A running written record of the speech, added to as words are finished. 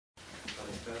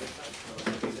Good evening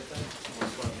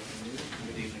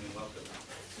and welcome.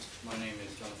 My name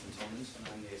is Jonathan Tomlinson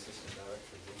and I'm the Assistant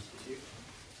Director of the Institute,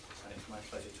 and it's my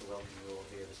pleasure to welcome you all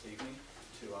here this evening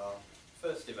to our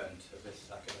first event of this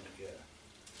academic year.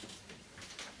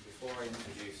 Before I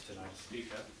introduce tonight's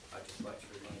speaker, I'd just like to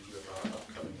remind you of our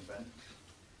upcoming event.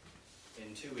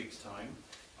 In 2 weeks' time,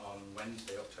 on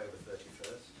Wednesday, October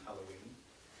 31st, Halloween,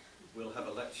 we'll have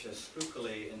a lecture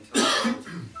spookily entitled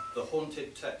The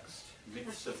Haunted Text,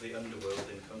 Myths of the Underworld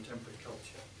in Contemporary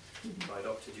Culture by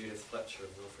Dr. Judith Fletcher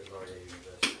of Wilfrid Laurier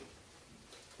University.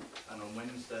 And on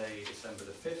Wednesday, December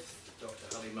the 5th, Dr.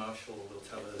 Hallie Marshall will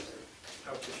tell us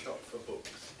how to shop for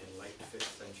books in late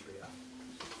 5th century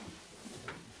Athens.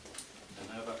 And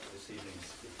now back to this evening's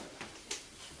speaker.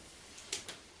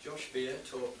 Josh Bier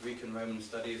taught Greek and Roman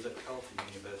studies at Carleton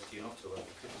University in Ottawa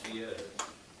for 50 years.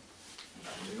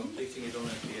 After completing his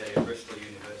honours BA at Bristol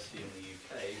University in the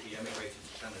UK, he emigrated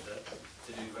to Canada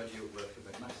to do graduate work at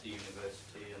McMaster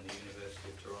University and the University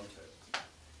of Toronto.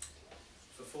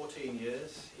 For 14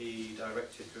 years, he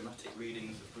directed dramatic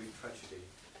readings of Greek tragedy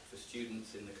for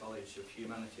students in the College of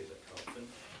Humanities at Carleton.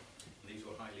 These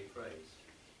were highly praised.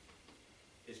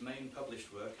 His main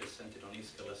published work is centred on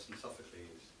Aeschylus and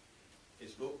Sophocles.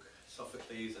 His book,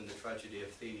 Sophocles and the Tragedy of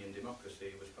Athenian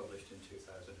Democracy, was published in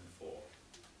 2004.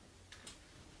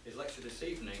 His lecture this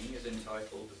evening is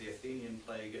entitled The Athenian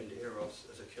Plague and Eros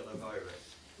as a Killer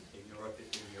Virus in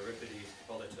Euripides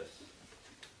Hippolytus.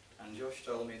 And Josh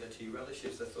told me that he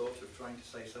relishes the thought of trying to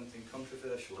say something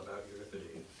controversial about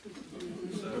Euripides.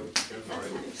 So, go for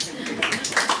it.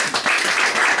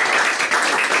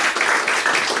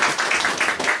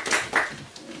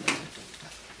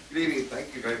 Good evening,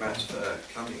 thank you very much for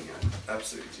coming. I'm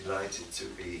absolutely delighted to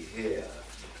be here.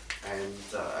 And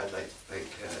I'd like to thank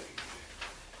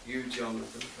you,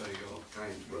 Jonathan, for your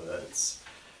kind words.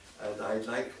 And I'd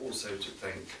like also to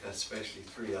thank especially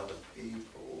three other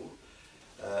people.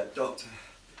 Dr.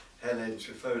 Helen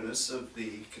Tryphonas of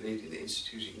the Canadian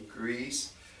Institute in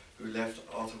Greece, who left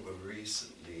Ottawa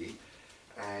recently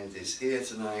and is here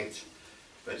tonight,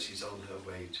 but she's on her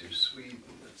way to Sweden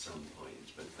at some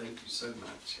point. But thank you so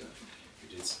much. You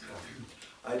did some.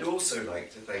 I'd also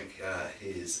like to thank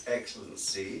His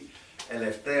Excellency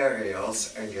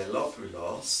Eleftherios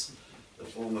Angelopoulos, the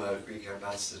former Greek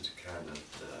ambassador to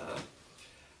Canada,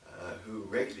 who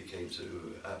regularly came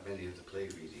to many of the play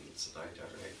readings that I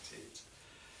directed.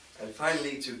 And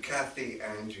finally to Kathy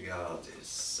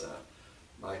Andriadis,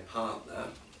 my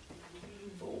partner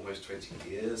for almost 20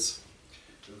 years,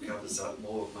 who covers up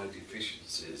more of my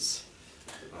deficiencies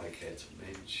than I care to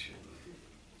mention.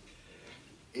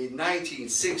 In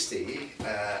 1960,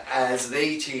 as an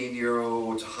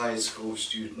 18-year-old high school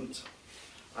student,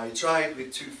 I tried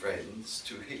with two friends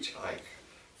to hitchhike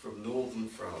from northern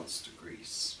France to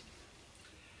Greece.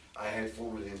 I had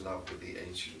fallen in love with the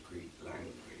ancient Greek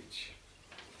language.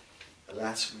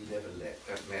 Alas, we never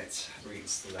met and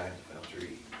reached the land of our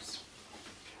dreams.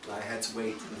 And I had to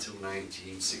wait until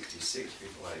 1966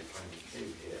 before I finally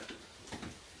came here.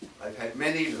 I've had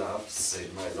many loves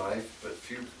in my life, but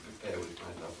few can compare with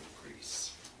my love of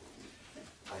Greece.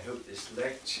 I hope this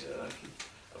lecture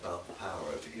about the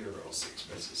power of Eros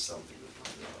expresses something of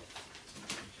my love.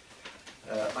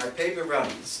 My paper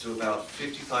runs to about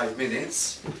 55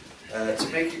 minutes. To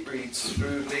make it read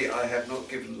smoothly, I have not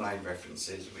given line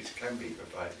references, which can be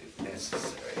provided if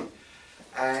necessary.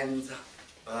 And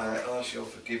I ask your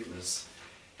forgiveness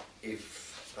if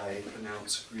I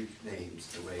pronounce Greek names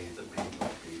the way that may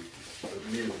not be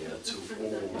familiar to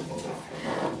all of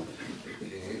you.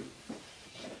 Okay.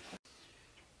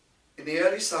 In the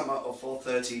early summer of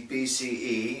 430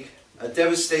 BCE, a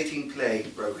devastating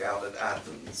plague broke out at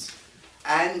Athens,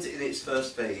 and in its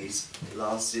first phase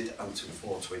lasted until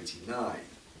 429.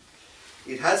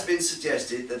 It has been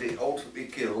suggested that it ultimately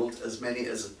killed as many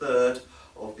as a third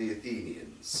of the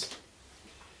Athenians.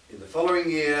 In the following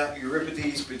year,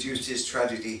 Euripides produced his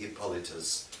tragedy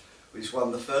Hippolytus, which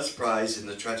won the first prize in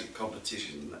the tragic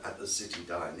competition at the city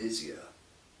Dionysia.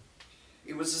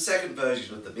 It was the second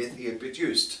version of the myth he had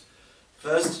produced.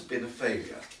 First had been a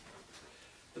failure.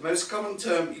 The most common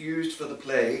term used for the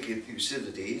plague in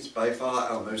Thucydides, by far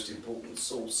our most important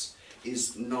source,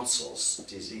 is nosos,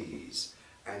 disease,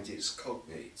 and its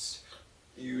cognates,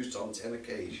 used on 10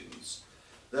 occasions,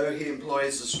 though he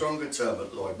employs a stronger term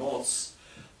at loimos,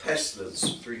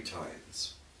 pestilence, 3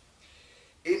 times.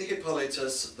 In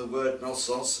Hippolytus, the word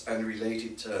nosos and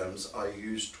related terms are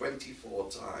used 24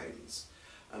 times,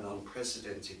 an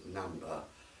unprecedented number,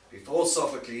 before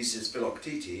Sophocles'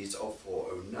 Philoctetes of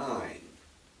 409.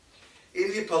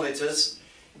 In Hippolytus,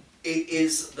 it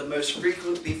is the most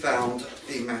frequently found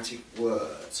thematic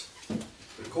word.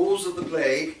 The cause of the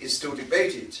plague is still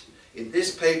debated. In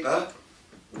this paper,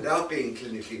 without being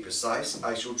clinically precise,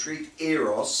 I shall treat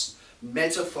Eros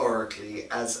metaphorically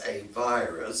as a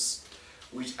virus,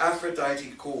 which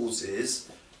Aphrodite causes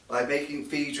by making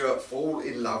Phaedra fall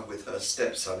in love with her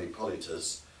stepson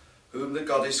Hippolytus, whom the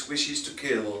goddess wishes to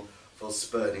kill for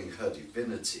spurning her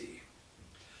divinity.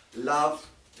 Love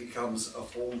becomes a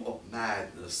form of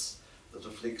madness that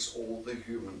afflicts all the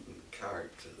human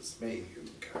characters, main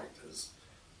human characters.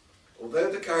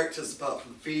 Although the characters, apart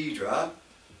from Phaedra,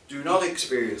 do not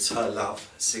experience her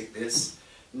love sickness,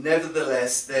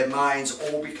 nevertheless their minds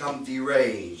all become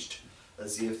deranged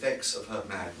as the effects of her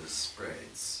madness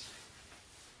spreads.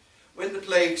 When the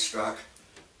plague struck,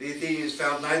 the Athenians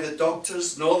found neither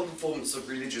doctors nor the performance of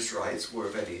religious rites were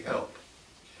of any help.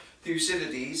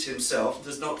 Thucydides himself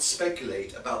does not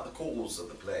speculate about the cause of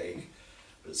the plague,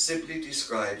 but simply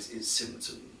describes its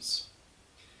symptoms.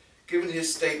 Given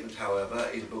his statement, however,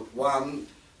 in Book 1,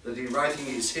 that in writing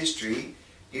his history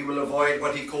he will avoid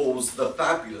what he calls the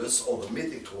fabulous or the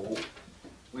mythical,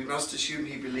 we must assume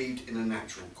he believed in a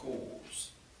natural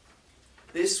cause.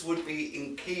 This would be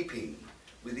in keeping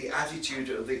with the attitude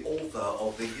of the author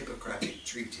of the Hippocratic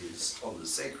treatise on the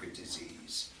sacred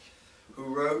disease, who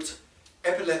wrote,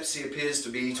 "Epilepsy appears to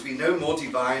be no more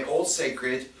divine or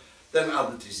sacred than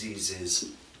other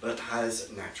diseases, but has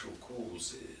natural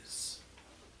causes."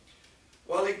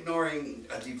 While ignoring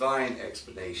a divine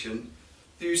explanation,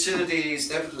 Thucydides,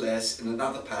 nevertheless, in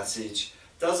another passage,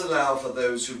 does allow for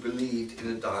those who believed in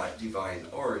a divine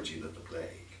origin of the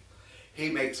plague. He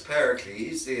makes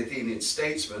Pericles, the Athenian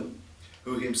statesman,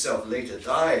 who himself later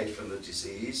died from the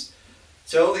disease,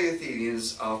 tell the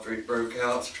Athenians after it broke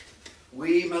out,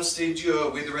 "We must endure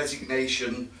with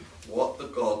resignation what the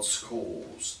gods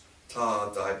cause, ta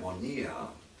daimonia."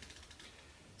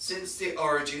 Since the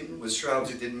origin was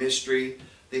shrouded in mystery,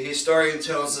 the historian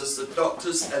tells us that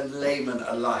doctors and laymen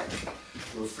alike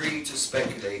were free to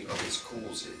speculate on its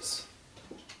causes.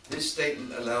 This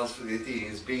statement allows for the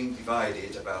Athenians being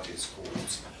divided about its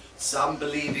cause, some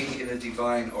believing in a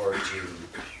divine origin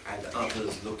and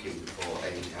others looking for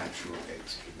a natural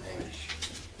explanation.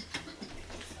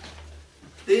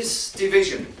 This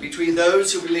division between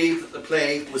those who believed that the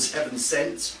plague was heaven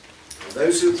sent and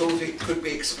those who thought it could be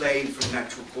explained from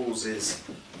natural causes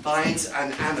finds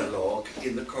an analogue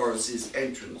in the chorus's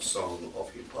entrance song of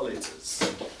Hippolytus.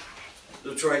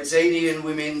 The Troezanian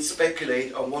women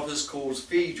speculate on what has caused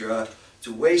Phaedra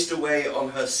to waste away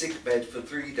on her sickbed for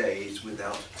 3 days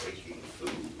without taking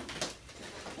food.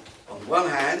 On the one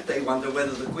hand, they wonder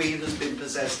whether the queen has been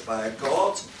possessed by a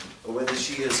god, or whether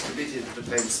she has committed an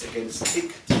offence against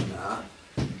Ictina,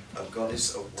 a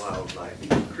goddess of wildlife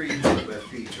in Crete, where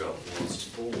Phaedra was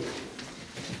born.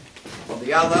 On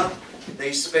the other,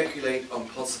 they speculate on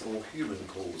possible human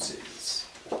causes.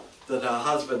 That her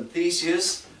husband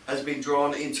Theseus has been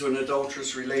drawn into an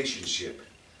adulterous relationship,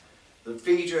 that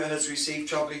Phaedra has received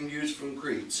troubling news from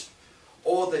Crete,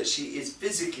 or that she is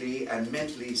physically and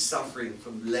mentally suffering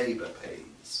from labour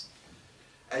pains.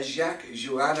 As Jacques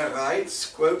Joanna writes,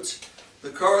 quote, "The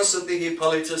chorus of the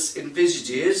Hippolytus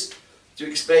envisages, to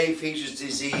explain Phaedra's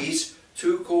disease,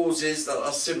 2 causes that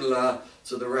are similar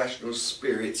to the rational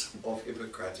spirit of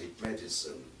Hippocratic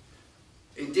medicine."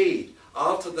 Indeed,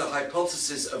 after the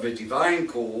hypothesis of a divine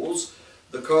cause,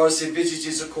 the chorus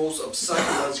envisages a cause of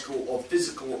psychological or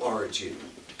physical origin.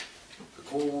 The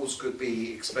cause could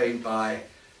be explained by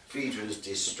Phaedra's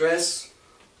distress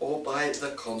or by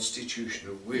the constitution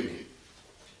of women.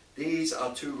 These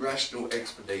are 2 rational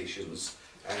explanations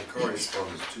and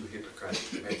correspond to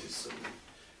Hippocratic medicine.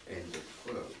 End of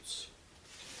quotes.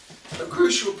 A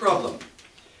crucial problem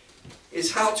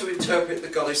is how to interpret the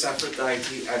goddess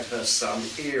Aphrodite and her son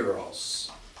Eros.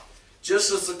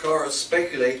 Just as the chorus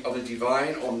speculate on a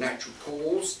divine or natural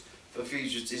cause for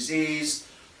Phaedra's disease,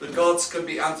 the gods can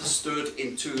be understood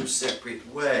in 2 separate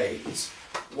ways.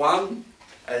 One,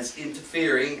 as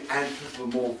interfering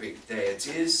anthropomorphic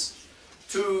deities.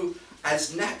 2,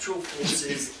 as natural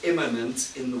forces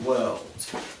immanent in the world.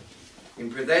 In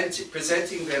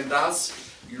presenting them thus,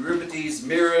 Euripides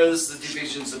mirrors the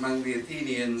divisions among the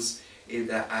Athenians in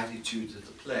their attitude to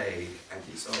the plague and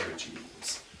its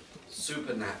origins,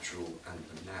 supernatural and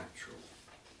the natural.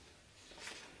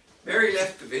 Mary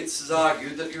Lefkowitz has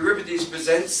argued that Euripides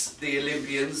presents the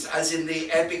Olympians as in the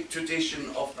epic tradition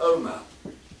of Homer.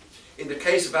 In the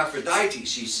case of Aphrodite,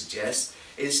 she suggests,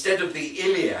 instead of the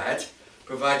Iliad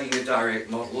providing a direct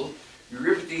model,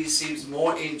 Euripides seems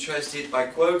more interested by,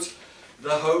 quote,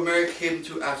 "the Homeric hymn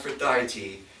to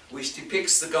Aphrodite, which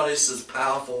depicts the goddess as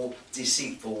powerful,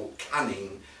 deceitful,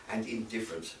 cunning, and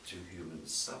indifferent to human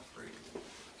suffering."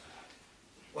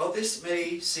 While this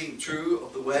may seem true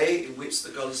of the way in which the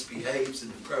goddess behaves in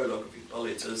the prologue of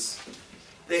Hippolytus,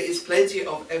 there is plenty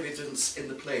of evidence in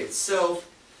the play itself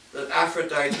that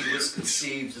Aphrodite was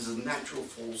conceived as a natural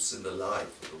force in the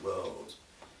life of the world.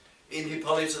 In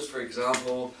Hippolytus, for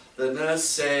example, the nurse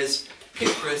says,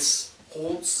 "Cypris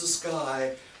haunts the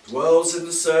sky, dwells in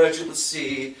the surge of the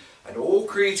sea, and all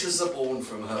creatures are born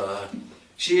from her.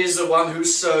 She is the one who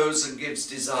sows and gives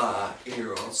desire,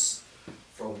 Eros,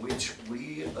 from which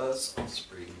we, Earth's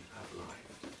offspring, have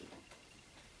life."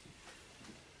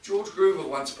 George Gruber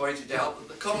once pointed out that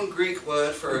the common Greek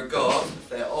word for a god,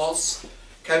 theos,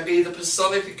 can be the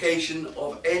personification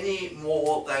of any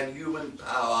more than human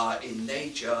power in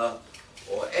nature,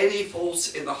 or any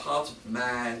force in the heart of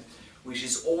man, which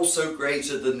is also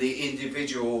greater than the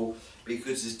individual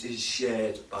because it is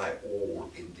shared by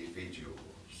all individuals.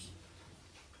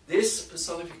 This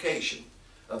personification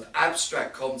of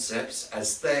abstract concepts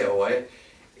as theoi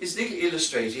is neatly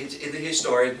illustrated in the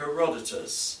historian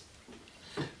Herodotus.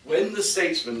 When the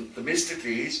statesman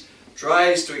Themistocles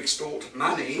tries to extort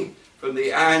money from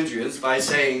the Andrians by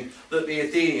saying that the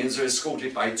Athenians are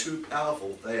escorted by two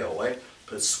powerful theoi,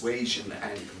 persuasion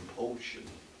and compulsion.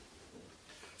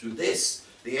 To this,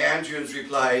 the Andrians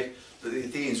replied that the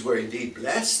Athenians were indeed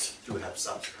blessed to have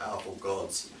such powerful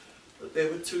gods, but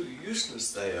there were two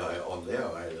useless theoi on their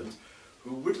island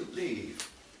who wouldn't leave: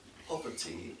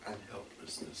 poverty and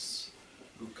helplessness,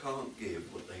 who can't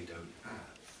give what they don't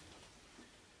have.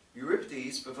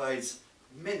 Euripides provides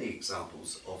many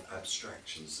examples of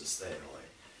abstractions as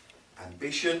theoi: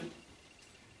 ambition,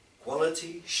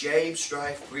 quality, shame,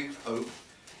 strife, grief, hope,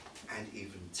 and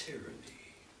even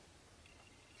tyranny.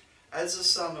 As a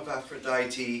son of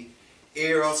Aphrodite,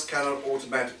 Eros cannot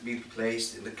automatically be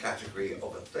placed in the category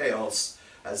of a theos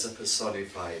as a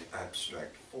personified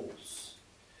abstract force.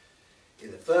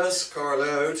 In the first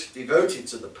Carleton, devoted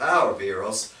to the power of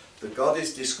Eros, the god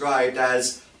is described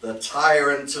as the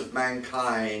tyrant of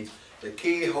mankind, the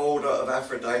key holder of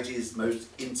Aphrodite's most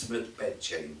intimate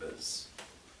bedchambers.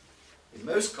 In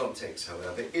most contexts,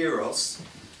 however, Eros,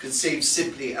 conceived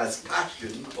simply as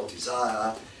passion or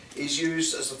desire, is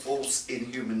used as a force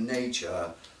in human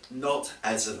nature, not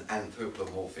as an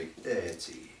anthropomorphic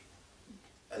deity.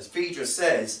 As Phaedra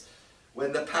says,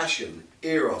 "When the passion,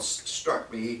 Eros,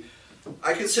 struck me,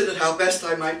 I considered how best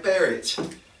I might bear it.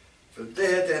 From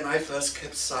there then I first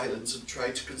kept silence and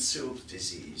tried to conceal the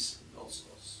disease,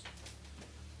 nosos."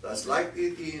 Thus, like the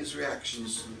Athenians'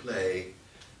 reactions to the play,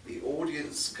 the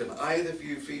audience can either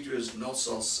view Phaedra's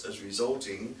nosos as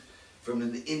resulting from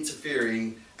an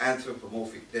interfering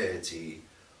anthropomorphic deity,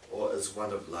 or as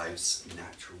one of life's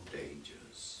natural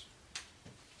dangers.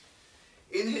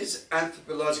 In his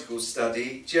anthropological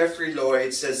study, Geoffrey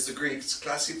Lloyd says the Greeks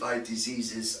classified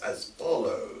diseases as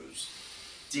follows: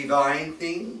 divine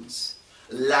things,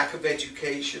 lack of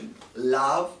education,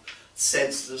 love,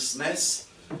 senselessness,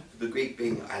 the Greek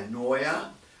being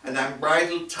anoia, an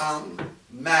unbridled tongue,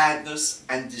 madness,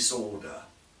 and disorder.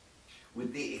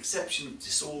 With the exception of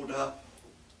disorder,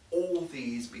 all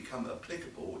these become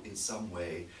applicable in some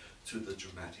way to the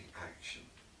dramatic action.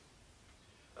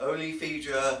 Only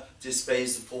Phaedra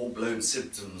displays the full-blown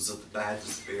symptoms of the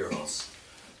madness of Eros,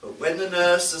 but when the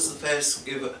nurse, as the first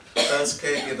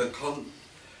caregiver,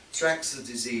 contracts the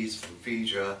disease from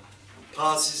Phaedra,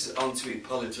 passes it on to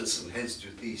Hippolytus and hence to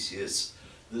Theseus,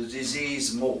 the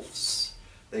disease morphs.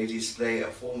 They display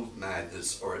a form of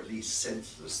madness, or at least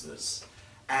senselessness,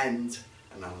 and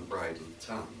an unbridled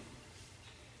tongue.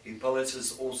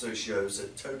 Hippolytus also shows a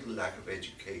total lack of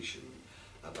education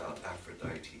about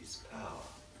Aphrodite's power.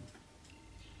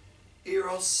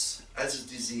 Eros, as a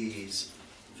disease,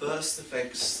 first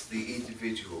affects the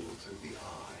individual through the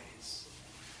eyes.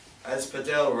 As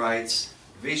Padel writes,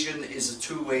 vision is a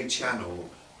two-way channel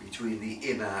between the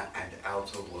inner and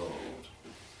outer world.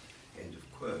 End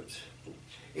of quote.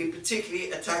 It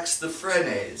particularly attacks the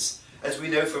phrenes, as we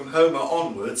know from Homer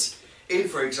onwards, in,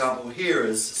 for example,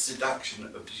 Hera's seduction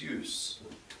of Zeus.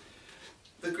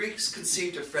 The Greeks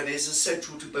conceived of phrenes as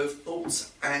central to both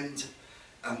thoughts and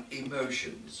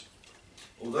emotions.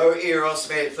 Although Eros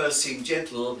may at first seem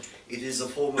gentle, it is a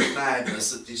form of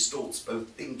madness that distorts both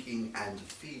thinking and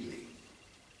feeling.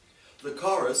 The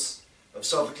chorus of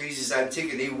Sophocles'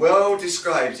 Antigone well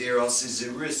describes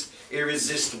Eros'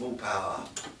 irresistible power.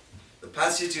 The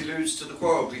passage alludes to the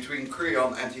quarrel between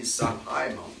Creon and his son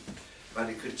Haemon, but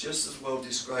it could just as well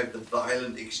describe the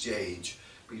violent exchange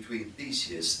between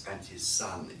Theseus and his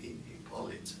son in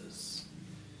Hippolytus.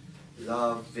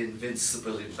 Love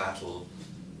invincible in battle,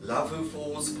 love who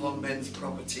falls upon men's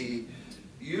property,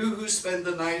 you who spend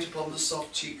the night upon the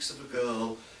soft cheeks of a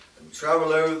girl, and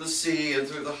travel over the sea and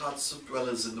through the huts of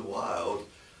dwellers in the wild.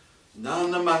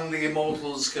 None among the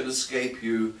immortals can escape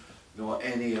you, nor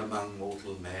any among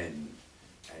mortal men.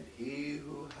 And he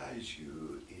who has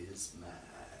you is mad.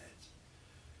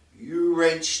 You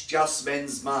wrench just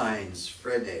men's minds,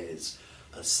 frenes,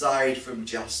 aside from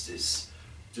justice,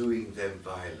 doing them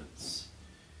violence.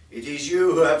 It is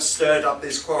you who have stirred up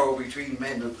this quarrel between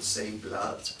men of the same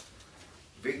blood.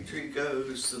 Victory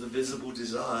goes to the visible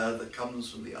desire that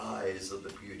comes from the eyes of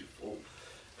the beautiful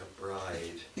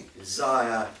bride,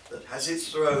 desire that has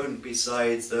its throne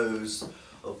besides those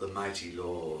of the mighty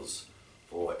laws,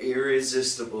 for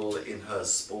irresistible in her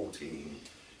sporting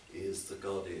is the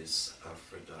goddess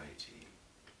Aphrodite.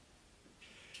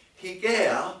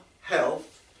 Hygeia,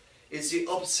 health, is the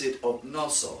opposite of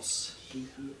nosos,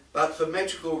 but for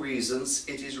metrical reasons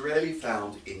it is rarely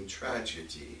found in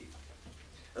tragedy.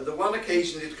 And the one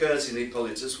occasion it occurs in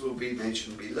Hippolytus will be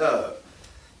mentioned below.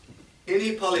 In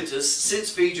Hippolytus, since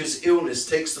Phaedra's illness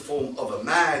takes the form of a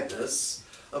madness,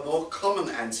 a more common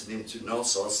antonym to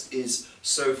nosos is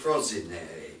sophrosine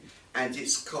and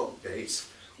its cognates,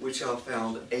 which are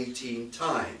found 18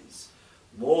 times,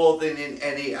 more than in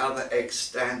any other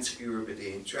extant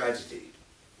Euripidean tragedy.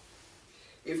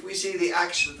 If we see the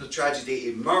action of the tragedy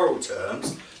in moral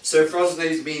terms,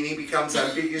 sophrosine's meaning becomes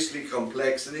ambiguously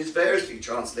complex and is variously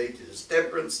translated as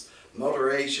temperance,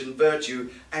 moderation,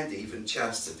 virtue, and even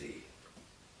chastity.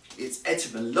 Its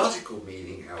etymological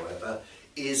meaning, however,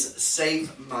 is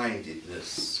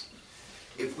safe-mindedness.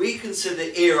 If we consider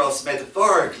Eros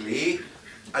metaphorically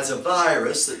as a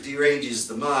virus that deranges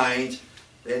the mind,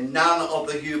 then none of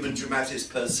the human dramatis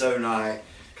personae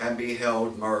can be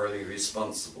held morally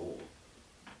responsible.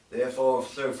 Therefore,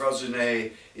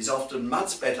 sophrosine is often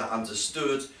much better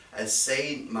understood as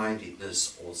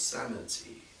sane-mindedness or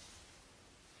sanity.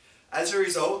 As a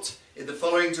result, in the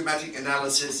following dramatic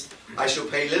analysis, I shall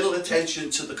pay little attention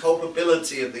to the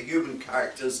culpability of the human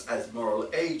characters as moral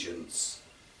agents.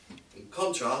 In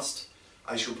contrast,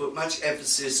 I shall put much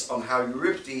emphasis on how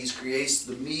Euripides creates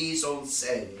the mise en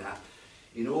scène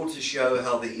in order to show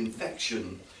how the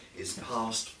infection is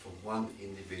passed from one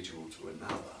individual to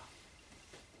another.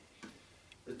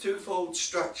 The twofold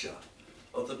structure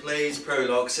of the play's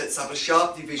prologue sets up a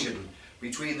sharp division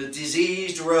between the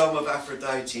diseased realm of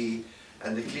Aphrodite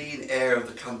and the clean air of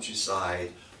the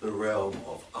countryside, the realm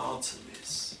of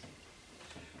Artemis.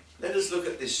 Let us look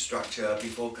at this structure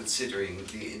before considering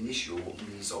the initial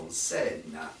mise en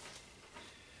scène.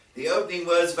 The opening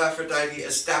words of Aphrodite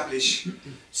establish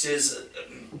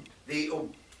the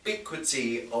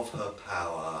ubiquity of her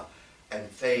power and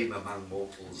fame among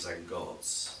mortals and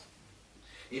gods.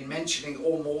 In mentioning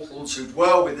all mortals who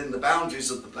dwell within the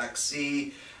boundaries of the Black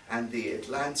Sea and the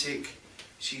Atlantic,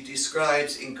 she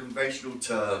describes in conventional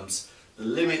terms the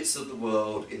limits of the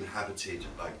world inhabited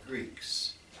by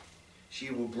Greeks. She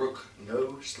will brook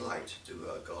no slight to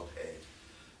her godhead,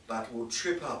 but will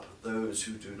trip up those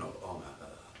who do not honour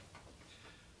her.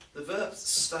 The verb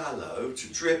stallo,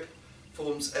 to trip,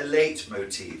 forms a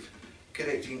leitmotif,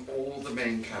 connecting all the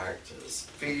main characters,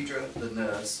 Phaedra, the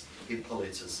nurse,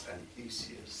 Hippolytus and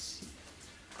Theseus.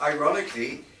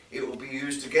 Ironically, it will be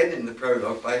used again in the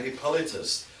prologue by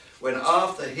Hippolytus, when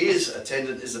after his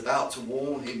attendant is about to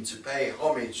warn him to pay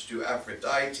homage to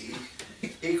Aphrodite,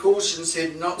 he cautions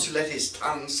him not to let his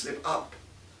tongue slip up.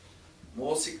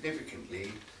 More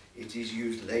significantly, it is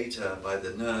used later by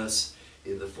the nurse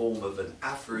in the form of an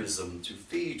aphorism to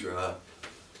Phaedra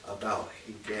about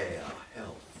Hygeia,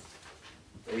 health.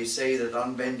 They say that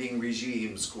unbending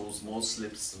regimes cause more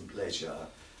slips than pleasure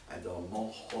and are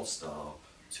more hostile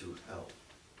to health.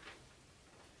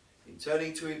 In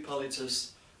turning to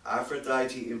Hippolytus,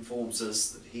 Aphrodite informs us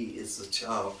that he is the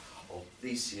child of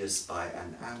Theseus by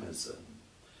an Amazon.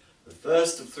 The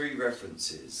first of three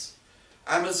references.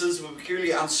 Amazons were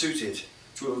peculiarly unsuited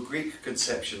to a Greek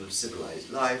conception of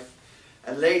civilized life,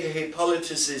 and later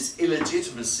Hippolytus's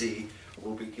illegitimacy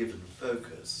will be given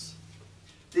focus.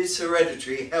 This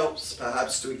hereditary helps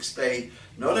perhaps to explain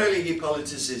not only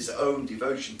Hippolytus's own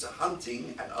devotion to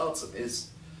hunting and Artemis,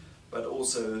 but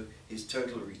also his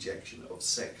total rejection of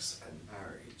sex and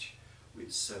marriage,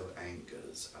 which so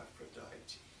angers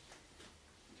Aphrodite.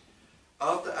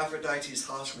 After Aphrodite's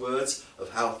harsh words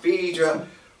of how Phaedra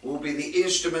will be the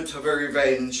instrument of her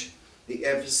revenge, the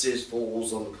emphasis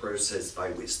falls on the process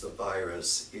by which the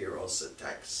virus Eros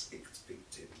attacks its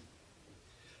victim.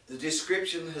 The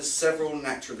description has several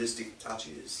naturalistic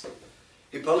touches.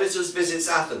 Hippolytus visits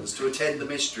Athens to attend the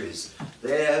mysteries.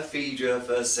 There Phaedra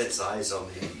first sets eyes on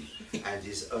him and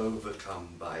is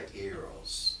overcome by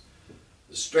Eros.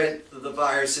 The strength of the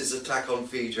virus's attack on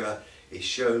Phaedra is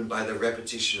shown by the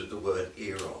repetition of the word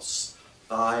Eros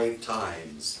 5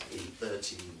 times in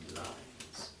 13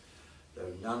 lines,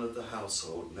 though none of the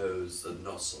household knows the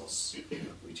nosos,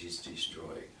 which is destroying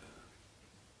her.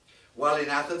 While in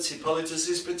Athens, Hippolytus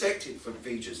is protected from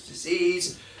Phaedra's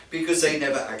disease because they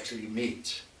never actually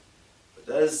meet.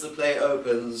 But as the play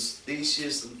opens,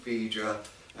 Theseus and Phaedra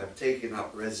have taken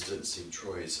up residence in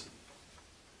Troezen.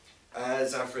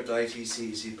 As Aphrodite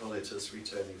sees Hippolytus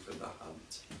returning from the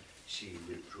hunt, she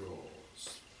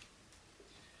withdraws.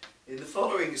 In the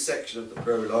following section of the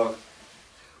prologue,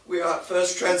 we are at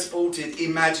first transported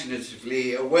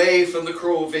imaginatively away from the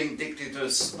cruel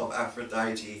vindictiveness of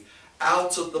Aphrodite,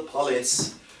 out of the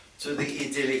polis to the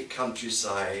idyllic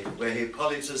countryside where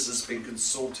Hippolytus has been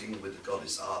consorting with the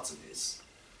goddess Artemis.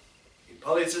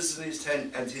 Hippolytus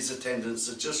and his attendants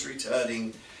are just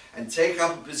returning and take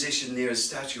up a position near a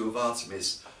statue of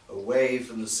Artemis away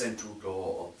from the central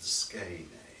door of the Scaenae.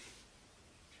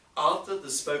 After the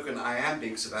spoken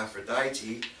iambics of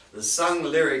Aphrodite, the sung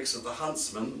lyrics of the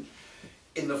huntsman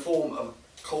in the form of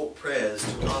cult prayers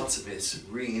to Artemis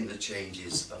ring in the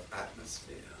changes of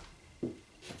atmosphere.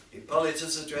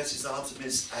 Hippolytus addresses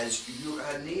Artemis as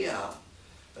Urania,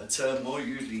 a term more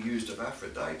usually used of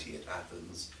Aphrodite at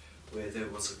Athens, where there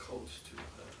was a cult to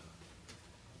her.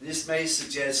 This may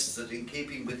suggest that in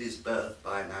keeping with his birth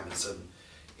by an Amazon,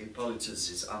 Hippolytus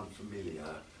is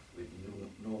unfamiliar with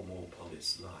normal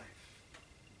polis life.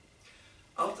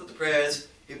 After the prayers,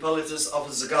 Hippolytus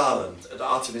offers a garland at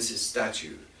Artemis'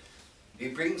 statue. He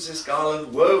brings this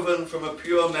garland woven from a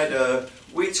pure meadow,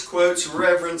 which, quotes,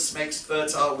 reverence makes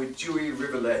fertile with dewy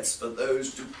rivulets for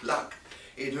those to pluck,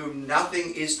 in whom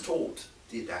nothing is taught,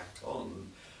 didacton,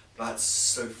 but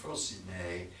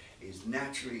sophrosine is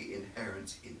naturally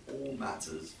inherent in all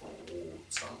matters for all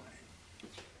time.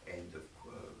 End of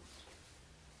quote.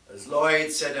 As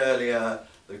Lloyd said earlier,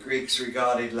 the Greeks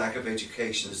regarded lack of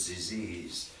education as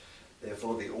disease.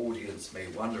 Therefore, the audience may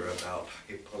wonder about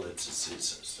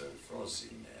Hippolytus's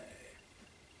sophrosine.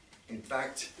 In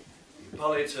fact,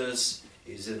 Hippolytus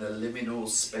is in a liminal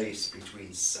space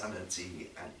between sanity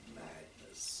and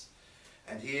madness,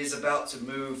 and he is about to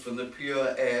move from the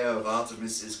pure air of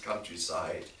Artemis's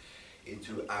countryside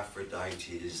into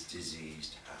Aphrodite's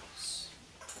diseased house.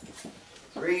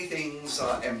 3 things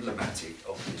are emblematic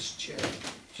of this change.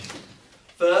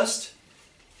 First,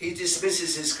 he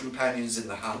dismisses his companions in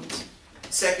the hunt.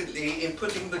 Secondly, in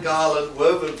putting the garland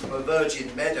woven from a virgin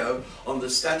meadow on the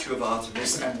statue of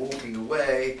Artemis and walking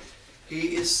away,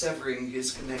 he is severing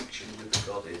his connection with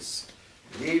the goddess,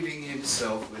 leaving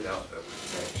himself without her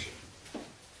protection.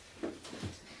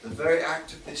 The very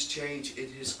act of this change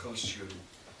in his costume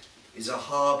is a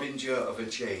harbinger of a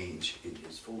change in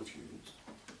his fortunes.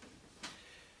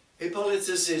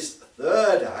 Hippolytus's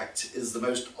third act is the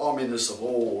most ominous of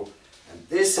all, and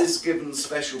this is given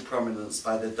special prominence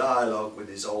by the dialogue with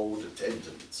his old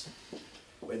attendant.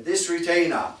 When this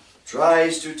retainer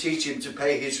tries to teach him to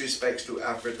pay his respects to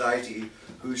Aphrodite,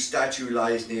 whose statue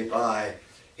lies nearby,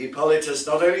 Hippolytus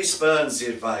not only spurns the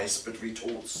advice, but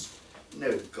retorts,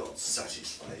 "No god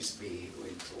satisfies me who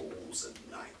enthralls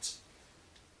at night."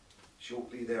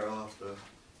 Shortly thereafter,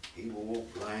 he will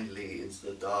walk blindly into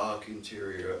the dark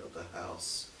interior of the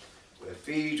house, where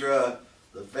Phaedra,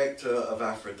 the vector of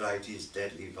Aphrodite's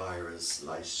deadly virus,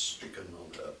 lies stricken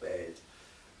on her bed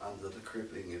under the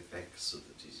crippling effects of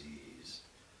the disease.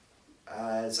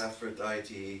 As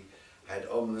Aphrodite had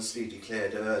ominously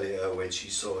declared earlier when she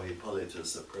saw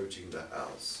Hippolytus approaching the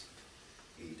house,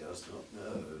 he does not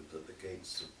know that the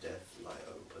gates of death lie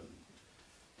open,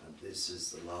 and this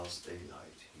is the last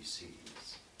daylight he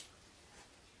sees.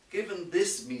 Given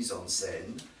this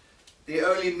mise-en-scène, the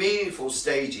only meaningful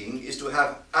staging is to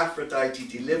have Aphrodite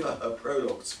deliver her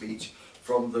prologue speech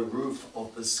from the roof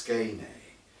of the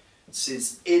Scaenae,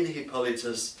 since in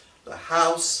Hippolytus the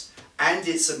house and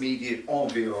its immediate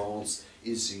environs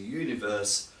is the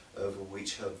universe over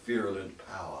which her virulent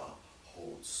power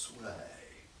holds sway.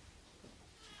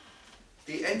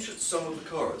 The entrance song of the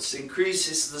chorus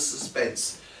increases the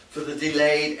suspense for the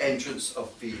delayed entrance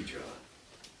of Phaedra.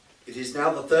 It is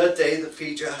now the 3rd day that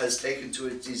Phaedra has taken to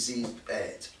a diseased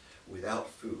bed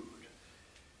without food.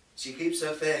 She keeps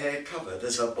her fair hair covered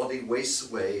as her body wastes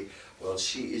away while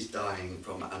she is dying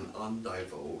from an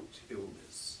undivulged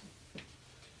illness.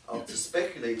 After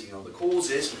speculating on the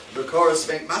causes, the chorus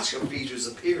make much of Phaedra's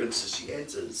appearance as she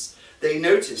enters. They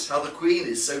notice how the queen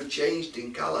is so changed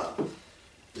in colour.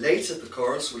 Later the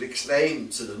chorus will exclaim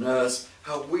to the nurse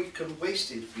how weak and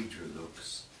wasted Phaedra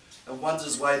looks, and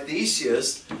wonders why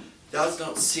Theseus does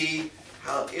not see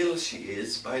how ill she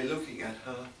is by looking at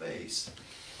her face.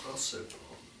 Prosopon.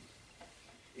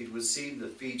 it would seem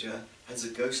that Phaedra has a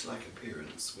ghost-like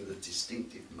appearance with a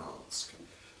distinctive mask,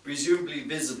 presumably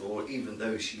visible even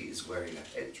though she is wearing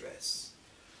a headdress.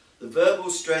 The verbal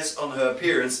stress on her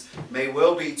appearance may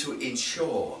well be to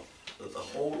ensure that the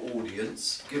whole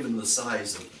audience, given the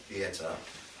size of the theatre,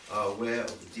 are aware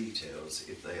of the details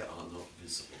if they are not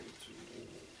visible to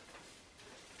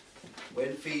all.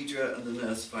 When Phaedra and the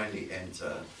nurse finally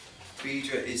enter,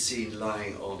 Phaedra is seen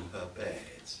lying on her bed.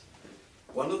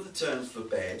 One of the terms for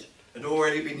bed had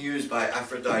already been used by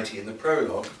Aphrodite in the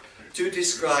prologue to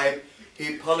describe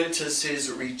Hippolytus's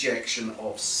rejection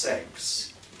of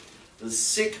sex. The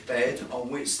sick bed on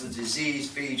which the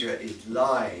diseased Phaedra is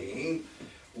lying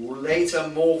will later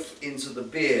morph into the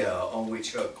bier on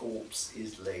which her corpse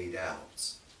is laid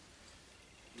out.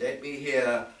 Let me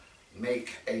here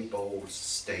make a bold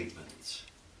statement.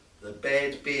 The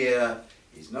bed bier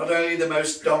is not only the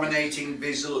most dominating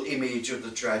visual image of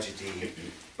the tragedy,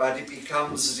 but it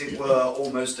becomes, as it were,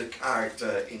 almost a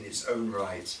character in its own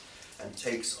right and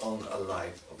takes on a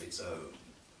life of its own.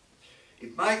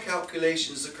 If my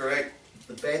calculations are correct,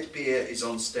 the bed bier is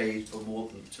on stage for more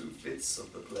than 2/5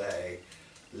 of the play,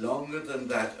 longer than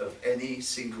that of any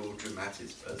single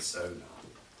dramatis persona.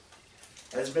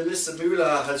 As Melissa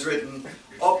Muller has written,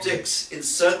 objects in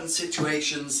certain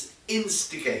situations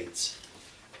instigate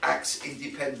acts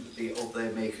independently of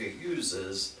their maker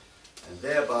users and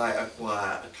thereby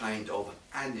acquire a kind of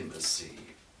animacy.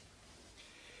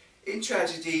 In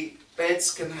tragedy,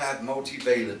 beds can have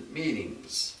multivalent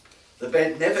meanings. The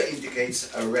bed never indicates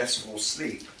a restful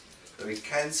sleep, though it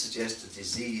can suggest a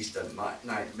diseased and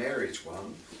nightmarish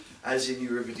one, as in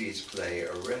Euripides' play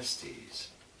Orestes.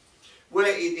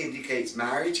 Where it indicates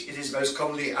marriage, it is most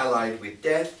commonly allied with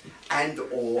death and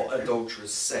or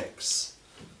adulterous sex.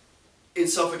 In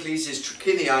Sophocles'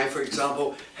 Trachiniae, for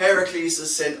example, Pericles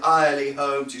is sent irely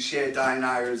home to share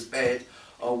Deianira's bed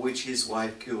on which his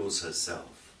wife kills herself.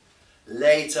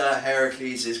 Later,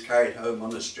 Heracles is carried home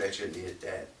on a stretcher near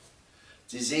death.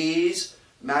 Disease,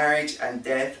 marriage and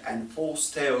death and false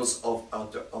tales of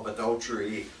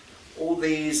adultery, all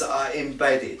these are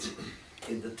embedded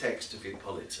in the text of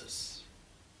Hippolytus.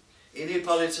 In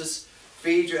Hippolytus,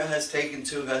 Phaedra has taken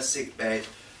to her sick bed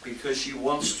because she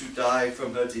wants to die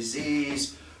from her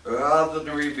disease rather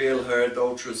than reveal her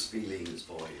adulterous feelings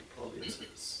for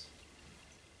Hippolytus.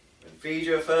 When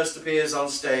Phaedra first appears on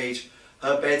stage,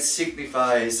 her bed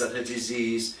signifies that her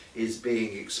disease is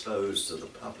being exposed to the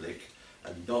public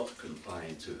and not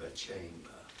confined to her chamber.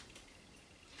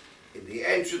 In the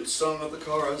entrance song of the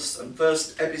chorus and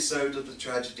first episode of the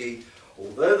tragedy,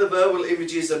 although the verbal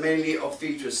images are mainly of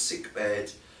Phaedra's sick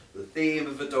bed, the theme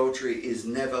of adultery is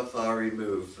never far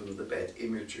removed from the bed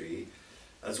imagery,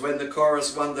 as when the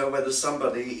chorus wonder whether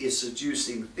somebody is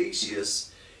seducing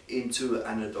Theseus into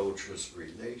an adulterous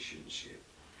relationship.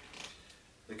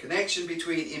 The connection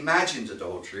between imagined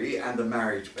adultery and the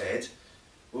marriage bed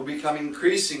will become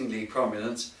increasingly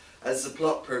prominent as the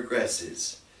plot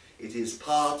progresses. It is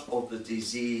part of the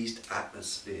diseased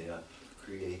atmosphere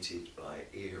created by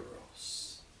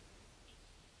Eros.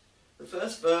 The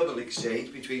first verbal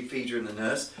exchange between Phaedra and the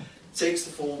nurse takes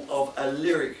the form of a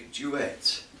lyric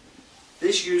duet.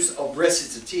 This use of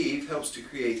recitative helps to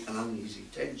create an uneasy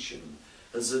tension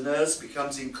as the nurse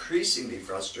becomes increasingly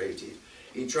frustrated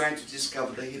in trying to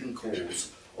discover the hidden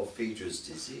cause of Phaedra's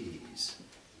disease.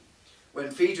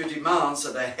 When Phaedra demands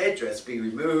that her headdress be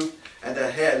removed and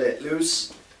her hair let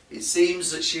loose, it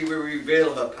seems that she will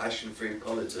reveal her passion for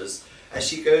Hippolytus as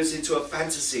she goes into a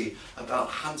fantasy about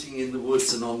hunting in the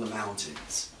woods and on the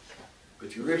mountains.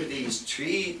 But Euripides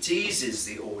teases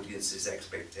the audience's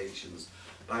expectations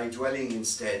by dwelling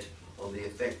instead on the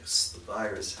effects the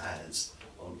virus has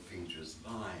on Phaedra's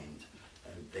mind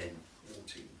and then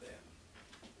thwarting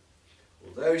them.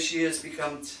 Although she has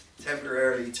become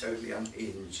temporarily totally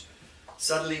unhinged,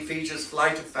 suddenly Phaedra's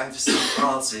flight of fantasy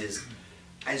passes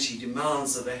and she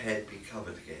demands that her head be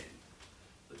covered again.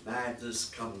 The madness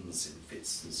comes in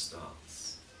fits and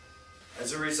starts.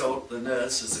 As a result, the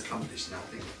nurse has accomplished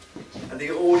nothing, and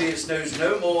the audience knows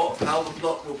no more of how the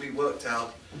plot will be worked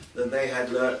out than they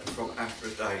had learnt from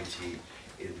Aphrodite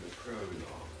in the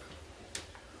prologue.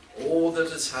 All that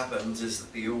has happened is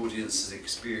that the audience has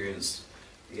experienced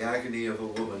the agony of a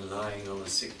woman lying on a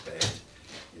sick bed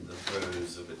in the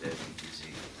throes of a deadly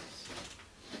disease.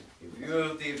 In view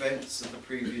of the events of the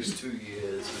previous 2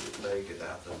 years of the plague at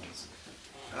Athens,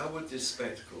 how would this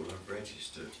spectacle have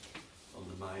registered on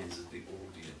the minds of the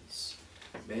audience,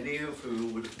 many of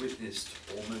whom would have witnessed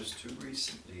almost too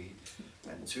recently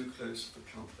and too close for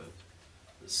comfort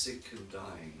the sick and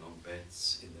dying on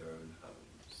beds in their own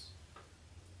homes?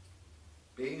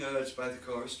 Being urged by the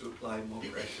chorus to apply more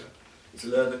pressure, to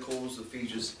learn the cause of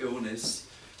Phaedra's illness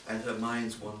and her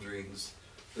mind's wanderings,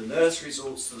 the nurse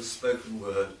resorts to the spoken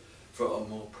word for a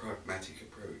more pragmatic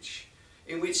approach,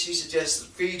 in which she suggests that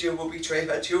Phaedra will betray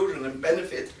her children and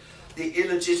benefit the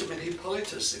illegitimate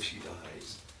Hippolytus if she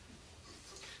dies.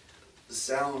 The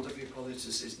sound of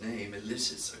Hippolytus' name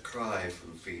elicits a cry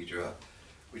from Phaedra,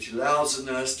 which allows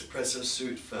the nurse to press her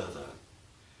suit further.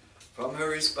 From her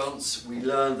response, we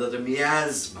learn that a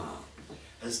miasma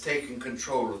has taken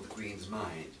control of the queen's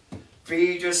mind.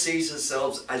 Phaedra sees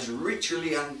herself as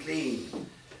ritually unclean,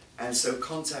 and so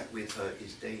contact with her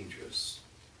is dangerous.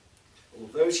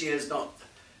 Although she has not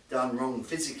done wrong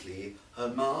physically, her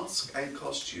mask and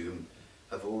costume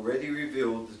have already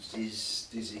revealed the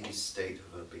diseased state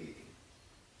of her being.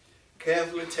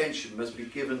 Careful attention must be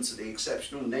given to the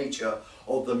exceptional nature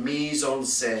of the mise en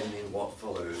scène in what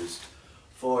follows,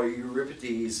 for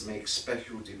Euripides makes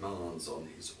special demands on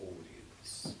his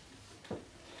audience.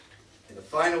 In a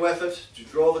final effort to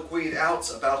draw the queen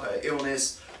out about her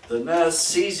illness, the nurse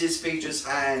seizes Phaedra's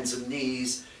hands and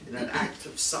knees in an act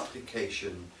of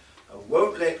supplication and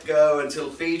won't let go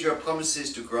until Phaedra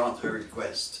promises to grant her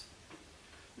request.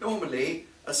 Normally,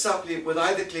 a suppliant would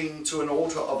either cling to an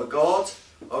altar of a god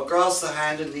or grasp the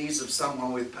hand and knees of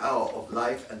someone with power of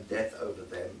life and death over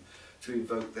them to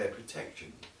invoke their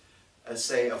protection, as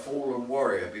say a fallen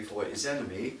warrior before his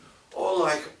enemy, or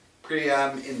like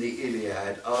Priam in the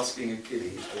Iliad asking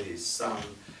Achilles for his son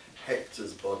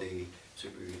Hector's body to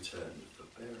be returned for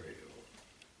burial.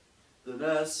 The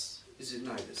nurse is in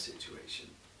neither situation,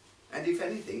 and if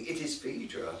anything, it is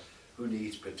Phaedra who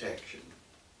needs protection.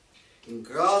 In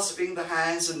grasping the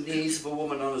hands and knees of a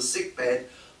woman on a sickbed,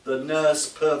 the nurse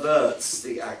perverts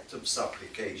the act of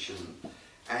supplication,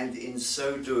 and in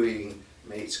so doing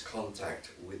makes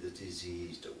contact with the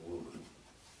diseased woman.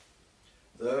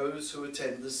 Those who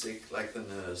attend the sick, like the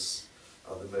nurse,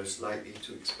 are the most likely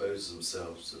to expose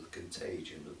themselves to the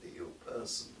contagion of the ill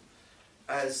person,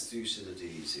 as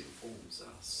Thucydides informs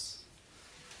us.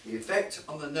 The effect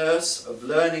on the nurse of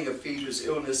learning of Phaedra's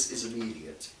illness is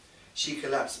immediate. She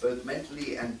collapsed both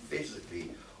mentally and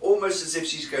physically, almost as if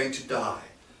she's going to die.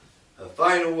 Her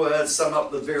final words sum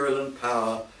up the virulent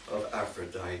power of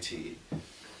Aphrodite.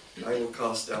 I will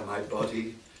cast down my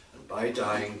body, and by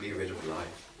dying be rid of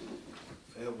life.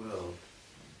 Farewell,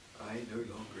 I no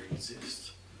longer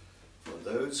exist. For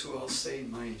those who are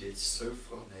sane-minded,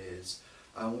 sophrones,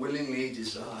 unwillingly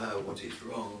desire what is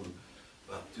wrong,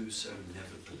 but do so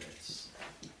nevertheless.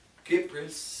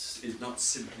 Cypris is not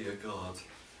simply a god,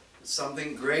 but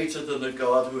something greater than a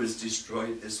god who has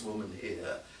destroyed this woman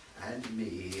here, and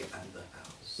me, and the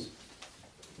house.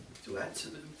 To add to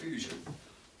the confusion,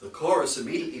 the chorus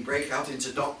immediately break out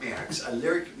into dogmiacs, a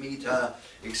lyric meter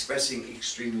expressing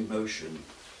extreme emotion,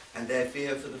 and their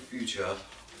fear for the future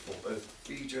for both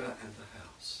Phaedra and the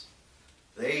house.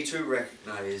 They too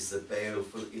recognize the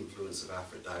baleful influence of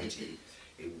Aphrodite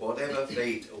in whatever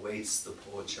fate awaits the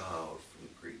poor child from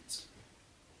Crete.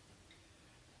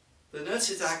 The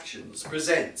nurse's actions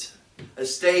present a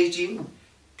staging,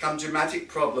 come dramatic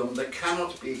problem that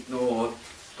cannot be ignored,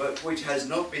 but which has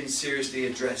not been seriously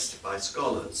addressed by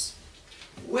scholars.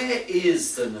 Where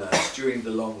is the nurse during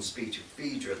the long speech of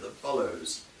Phaedra that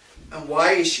follows? And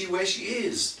why is she where she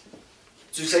is?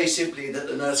 To say simply that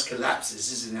the nurse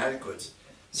collapses is inadequate,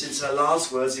 since her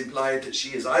last words implied that she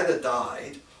has either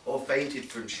died or fainted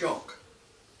from shock.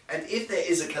 And if there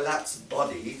is a collapsed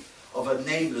body of a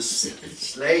nameless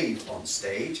slave on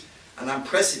stage, an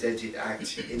unprecedented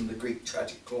act in the Greek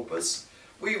tragic corpus,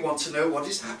 we want to know what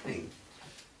is happening.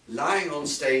 Lying on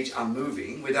stage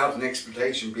unmoving, without an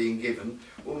explanation being given,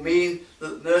 will mean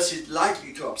that the nurse is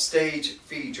likely to upstage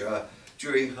Phaedra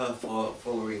during her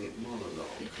following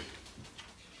monologue.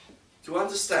 To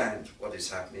understand what is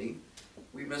happening,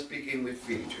 we must begin with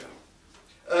Phaedra.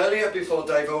 Earlier, before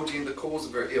divulging the cause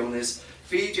of her illness,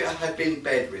 Phaedra had been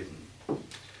bedridden.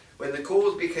 When the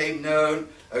cause became known,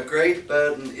 a great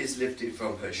burden is lifted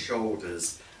from her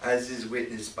shoulders, as is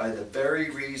witnessed by the very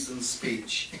reasoned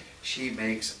speech she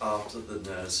makes after the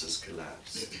nurse has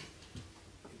collapsed.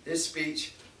 In this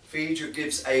speech, Phaedra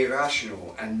gives a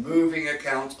rational and moving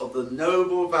account of the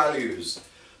noble values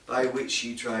by which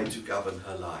she tried to govern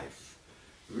her life,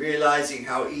 realizing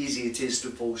how easy it is to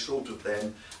fall short of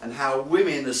them and how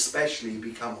women especially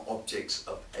become objects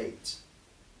of hate.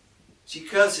 She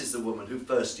curses the woman who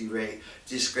first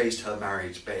disgraced her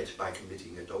marriage bed by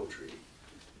committing adultery.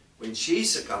 When she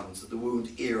succumbed to the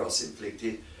wound Eros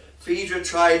inflicted, Phaedra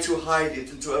tried to hide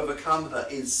it and to overcome her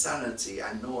insanity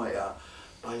and noia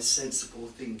by sensible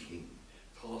thinking,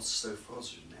 pos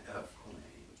sophrosyne.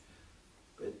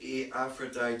 But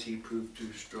Aphrodite proved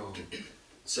too strong,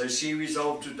 So she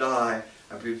resolved to die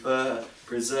and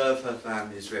preserve her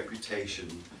family's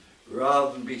reputation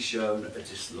rather than be shown a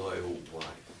disloyal wife.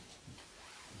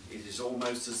 It is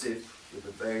almost as if, with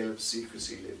the veil of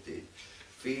secrecy lifted,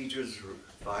 Phaedra's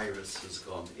virus has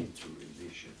gone into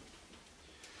remission.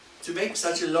 To make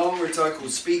such a long rhetorical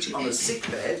speech on a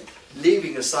sickbed,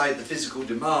 leaving aside the physical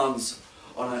demands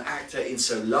on an actor in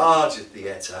so large a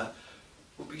theatre,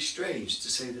 would be strange, to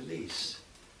say the least.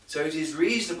 So it is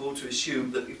reasonable to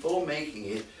assume that before making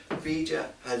it, Phaedra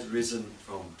has risen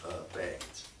from her bed.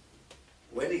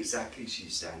 When exactly she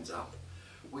stands up,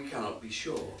 we cannot be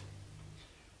sure.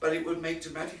 But it would make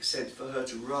dramatic sense for her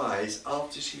to rise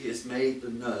after she has made the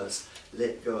nurse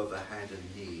let go of her hand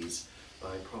and knees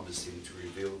by promising to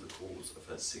reveal the cause of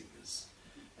her sickness,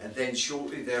 and then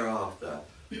shortly thereafter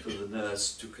for the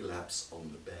nurse to collapse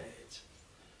on the bed.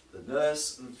 The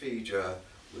nurse and Phaedra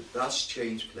would thus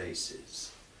change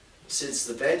places. Since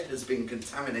the bed has been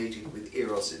contaminated with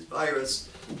Eros' virus,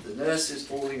 the nurse's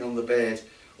falling on the bed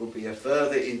will be a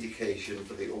further indication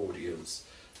for the audience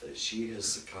that she has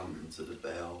succumbed to the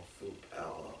baleful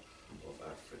power of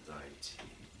Aphrodite.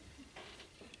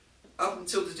 Up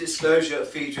until the disclosure of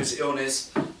Phaedra's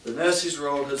illness, the nurse's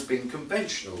role has been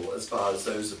conventional as far as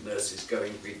those of nurses go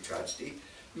in Greek tragedy,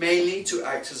 mainly to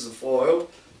act as a foil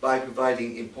by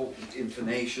providing important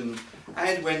information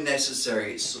and, when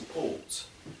necessary, support.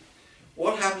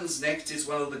 What happens next is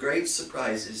one of the great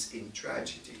surprises in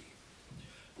tragedy.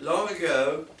 Long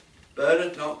ago,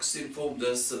 Bernard Knox informed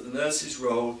us that the nurse's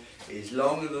role is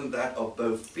longer than that of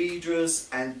both Phaedra's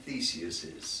and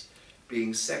Theseus's,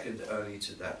 being second only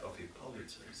to that of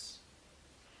Hippolytus.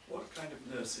 What kind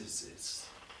of nurse is this?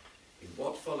 In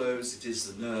what follows, it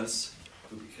is the nurse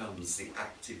who becomes the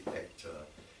active vector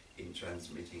in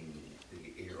transmitting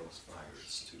the Eros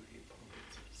virus to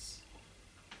Hippolytus.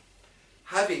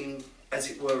 Having,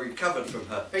 as it were, recovered from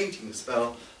her fainting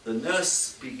spell, the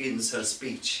nurse begins her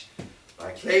speech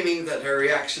by claiming that her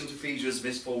reaction to Phaedra's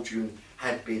misfortune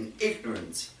had been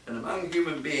ignorant, and among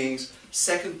human beings,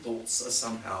 second thoughts are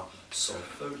somehow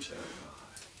sophoto.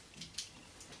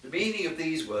 The meaning of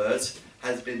these words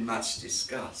has been much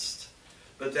discussed,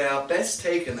 but they are best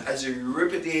taken as a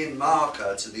Euripidean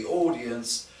marker to the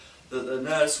audience that the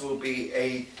nurse will be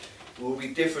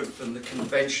different from the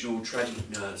conventional tragic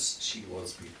nurse she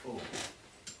was before.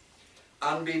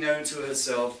 Unbeknown to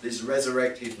herself, this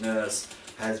resurrected nurse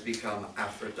has become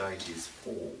Aphrodite's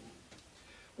form.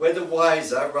 Whether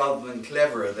wiser rather than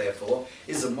cleverer, therefore,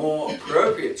 is a more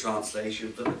appropriate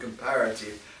translation for the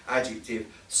comparative adjective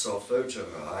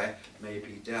sophotoi may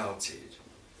be doubted,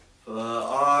 for her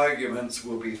arguments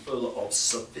will be full of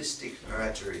sophistic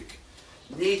rhetoric,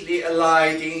 neatly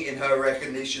eliding in her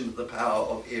recognition of the power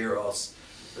of Eros,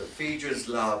 that Phaedra's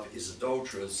love is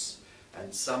adulterous,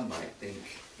 and some might think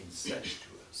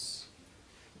incestuous.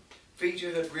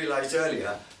 Phaedra had realized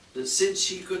earlier that since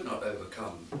she could not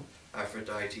overcome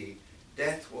Aphrodite,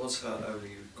 death was her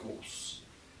only recourse.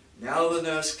 Now the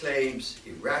nurse claims,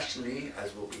 irrationally,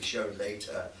 as will be shown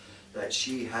later, that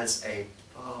she has a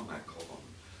pharmakon,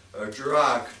 a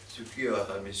drug to cure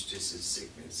her mistress's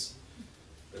sickness.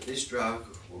 But this drug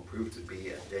will prove to be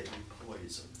a deadly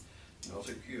poison, not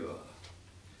a cure.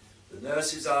 The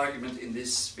nurse's argument in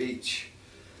this speech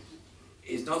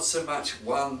is not so much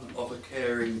one of a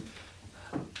caring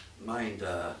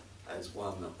minder as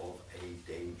one of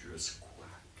a dangerous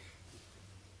quack.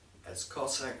 As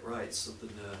Cossack writes of the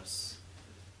nurse,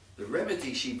 the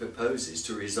remedy she proposes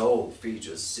to resolve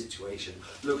Phaedra's situation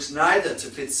looks neither to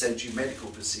 5th century medical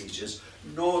procedures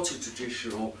nor to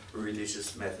traditional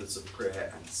religious methods of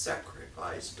prayer and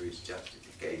sacrifice for its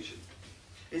justification.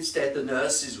 Instead, the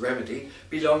nurse's remedy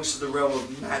belongs to the realm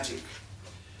of magic.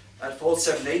 At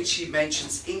 478, she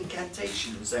mentions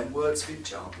incantations and words of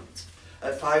enchantment.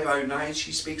 At 509,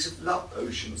 she speaks of love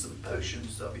potions and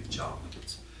potions of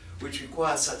enchantment, which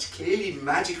require such clearly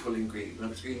magical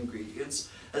ingredients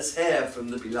as hair from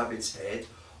the beloved's head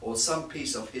or some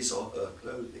piece of his or her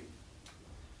clothing.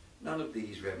 None of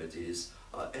these remedies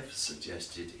are ever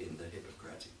suggested in the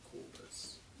Hippocratic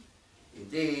corpus.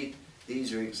 Indeed,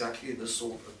 these are exactly the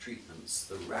sort of treatments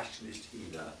the rationalist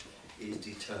healer is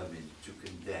determined to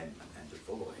condemn and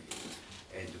avoid.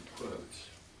 End of quote.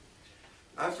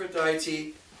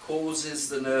 Aphrodite causes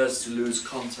the nurse to lose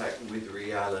contact with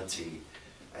reality,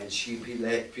 and she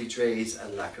betrays a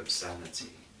lack of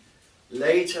sanity.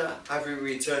 Later, having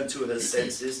returned to her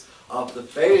senses after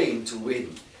failing to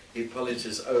win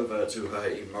Hippolytus over to her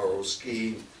immoral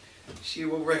scheme, she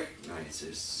will recognize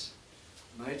this.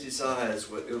 My desires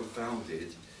were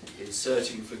ill-founded in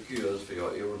searching for cures for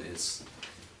your illness.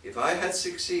 If I had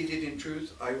succeeded in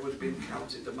truth, I would have been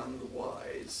counted among the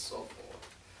wise. So forth.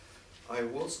 I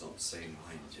was not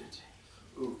sane-minded.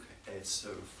 Uc et so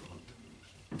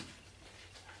frondum.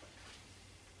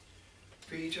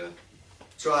 Phaedra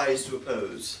tries to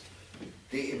oppose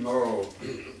the immoral,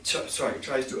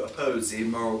 tries to oppose the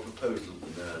immoral proposal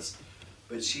of the nurse,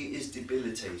 but she is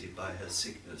debilitated by her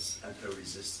sickness and her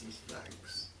resistance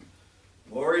lags.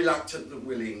 More reluctant than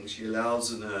willing, she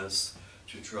allows the nurse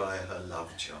to try her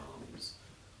love charms,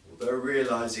 although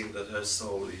realizing that her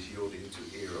soul is yielding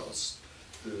to Eros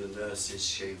through the nurse's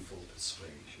shameful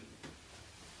persuasion.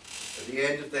 At the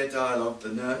end of their dialogue, the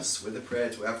nurse, with a prayer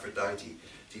to Aphrodite,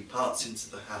 departs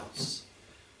into the house.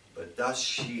 But does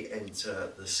she enter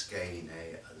the Skene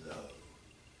alone?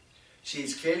 She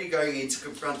is clearly going in to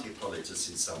confront Hippolytus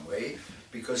in some way,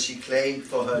 because she claimed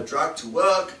for her drug to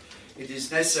work, it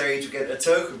is necessary to get a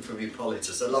token from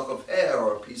Hippolytus, a lock of hair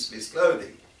or a piece of his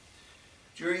clothing.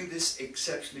 During this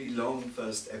exceptionally long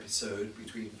first episode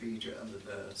between Phaedra and the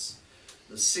nurse,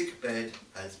 the sick bed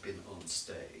has been on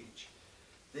stage.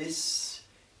 This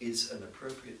is an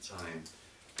appropriate time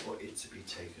for it to be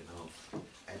taken off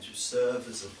and to serve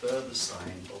as a further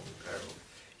sign of the peril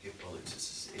Hippolytus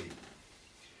is in.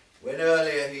 When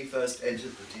earlier he first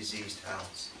entered the diseased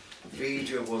house,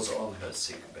 Phaedra was on her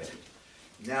sick bed.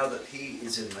 Now that he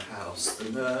is in the house, the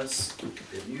nurse,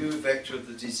 the new vector of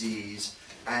the disease,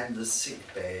 and the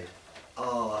sick bed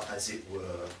are, as it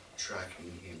were,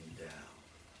 tracking him down.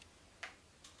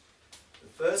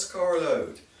 The first choral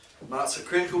ode marks a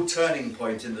critical turning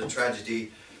point in the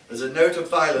tragedy as a note of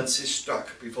violence is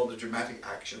struck before the dramatic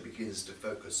action begins to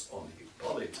focus on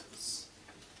Hippolytus.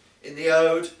 In the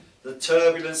ode, the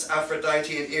turbulence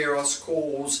Aphrodite and Eros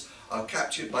cause are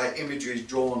captured by imageries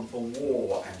drawn from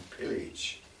war and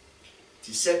pillage.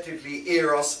 Deceptively,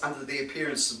 Eros, under the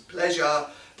appearance of pleasure,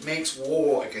 makes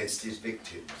war against his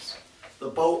victims. The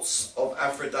bolts of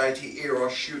Aphrodite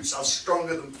Eros shoots are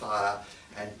stronger than fire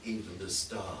and even the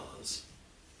stars.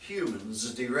 Humans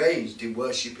are deranged in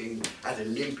worshipping at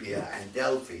Olympia and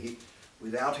Delphi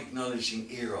without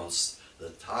acknowledging Eros,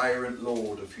 the tyrant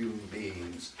lord of human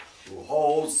beings, who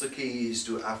holds the keys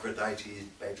to Aphrodite's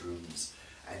bedrooms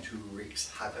and who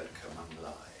wreaks havoc among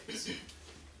lives.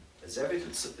 As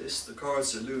evidence of this, the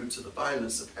chorus alludes to the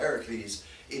violence of Pericles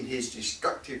in his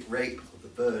destructive rape of the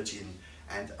virgin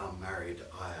and unmarried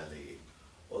Iole,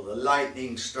 or the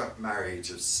lightning-struck marriage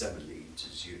of Semele to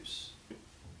Zeus.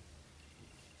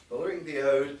 Following the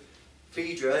ode,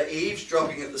 Phaedra,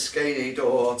 eavesdropping at the Skene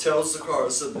door, tells the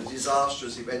chorus of the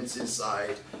disastrous events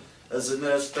inside, as the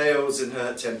nurse fails in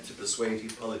her attempt to persuade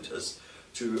Hippolytus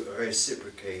to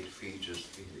reciprocate Phaedra's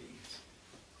feelings.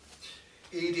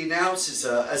 He denounces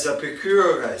her as a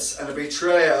procuress and a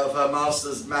betrayer of her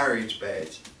master's marriage bed.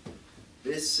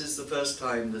 This is the first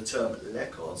time the term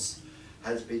lekos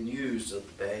has been used of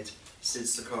the bed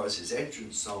since the chorus's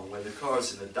entrance song, when the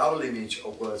chorus, in a double image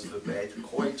of words for bed,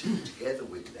 coited together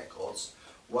with lekos,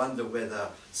 wonder whether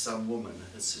some woman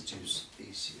has seduced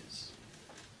Theseus.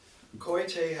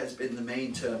 Koite has been the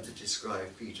main term to describe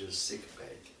Phaedra's sickbed.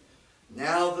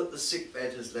 Now that the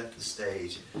sickbed has left the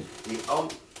stage,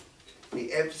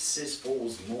 the emphasis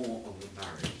falls more on the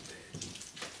marriage bed.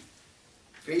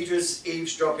 Phaedra's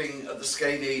eavesdropping at the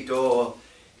Skene door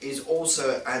is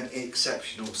also an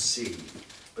exceptional scene,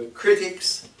 but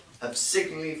critics have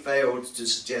signally failed to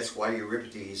suggest why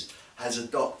Euripides has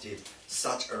adopted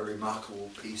such a remarkable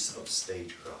piece of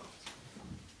stagecraft.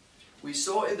 We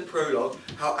saw in the prologue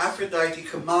how Aphrodite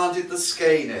commanded the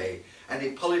Skene, and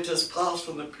Hippolytus passed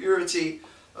from the purity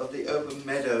of the open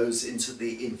meadows into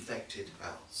the infected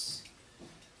house.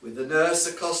 With the nurse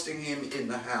accosting him in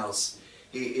the house,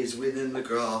 he is within the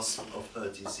grasp of her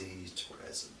diseased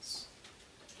presence.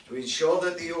 To ensure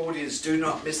that the audience do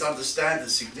not misunderstand the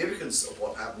significance of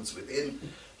what happens within,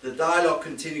 the dialogue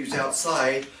continues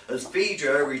outside as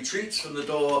Phaedra retreats from the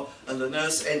door and the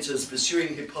nurse enters,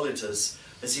 pursuing Hippolytus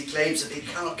as he claims that he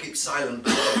cannot keep silent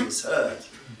before he is heard.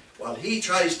 While he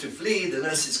tries to flee the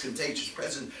nurse's contagious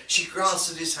presence, she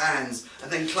grasps at his hands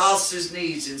and then clasps his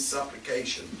knees in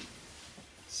supplication.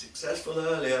 Successful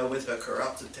earlier with her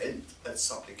corrupt attempt at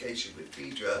supplication with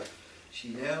Phaedra, she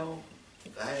now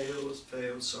fails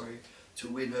to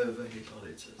win over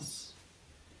Hippolytus.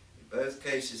 In both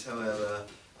cases, however,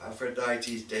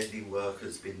 Aphrodite's deadly work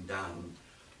has been done,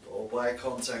 for by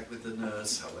contact with the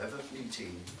nurse, however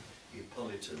fleeting,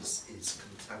 Hippolytus is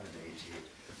contaminated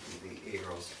with the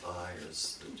Eros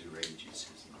virus that deranges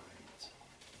his mind.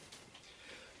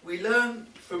 We learn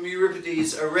from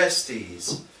Euripides'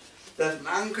 Orestes that an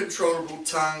uncontrollable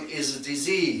tongue is a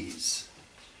disease.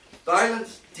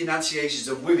 Violent denunciations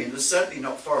of women are certainly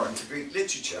not foreign to Greek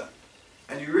literature,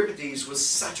 and Euripides was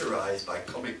satirized by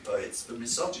comic poets for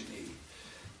misogyny.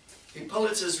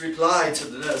 Hippolytus' reply to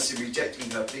the nurse in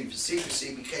rejecting her plea for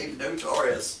secrecy became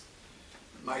notorious.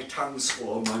 My tongue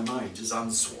swore, my mind is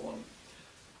unsworn.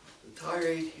 The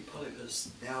tirade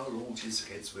Hippolytus now launches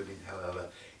against women, however,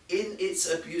 in its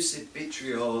abusive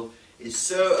vitriol, is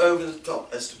so over the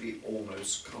top as to be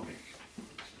almost comic.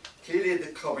 Clearly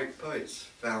the comic poets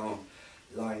found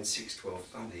line 612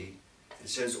 funny and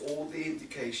shows all the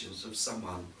indications of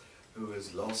someone who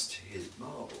has lost his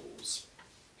marbles,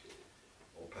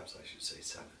 or perhaps I should say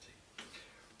sanity.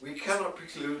 We cannot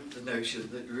preclude the notion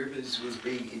that Euripides was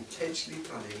being intentionally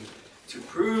funny to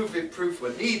prove, if proof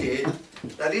were needed,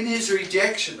 that in his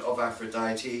rejection of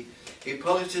Aphrodite,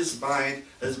 Hippolytus' mind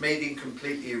has made him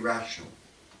completely irrational.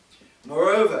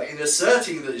 Moreover, in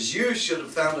asserting that Zeus should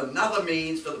have found another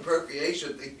means for the procreation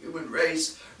of the human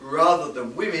race rather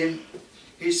than women,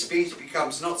 his speech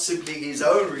becomes not simply his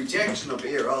own rejection of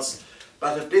Eros,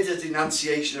 but a bitter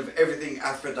denunciation of everything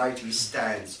Aphrodite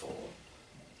stands for.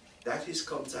 That his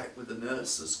contact with the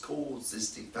nurse has caused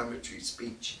this defamatory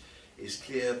speech is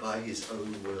clear by his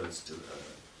own words to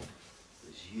her.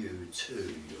 As you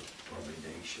too, you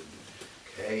abomination,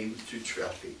 came to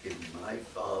traffic in my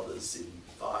father's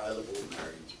inviolable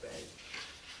marriage bed.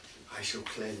 I shall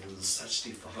cleanse such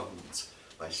defilements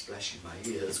by splashing my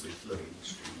ears with flowing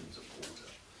streams of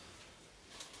water.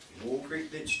 In all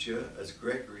Greek literature, as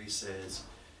Gregory says,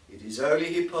 it is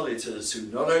only Hippolytus who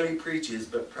not only preaches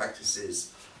but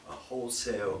practices a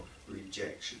wholesale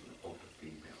rejection of the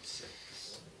female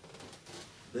sex.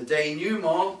 The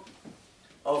denouement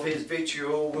of his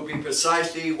vitriol will be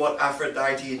precisely what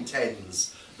Aphrodite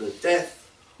intends, the death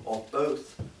of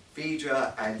both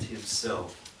Phaedra and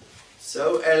himself,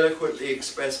 so eloquently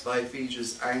expressed by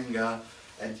Phaedra's anger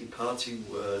and departing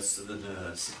words to the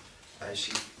nurse as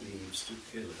she leaves to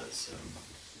kill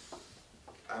herself.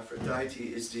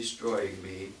 Aphrodite is destroying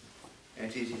me, and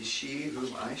it is she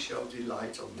whom I shall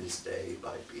delight on this day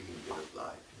by being rid of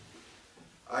life.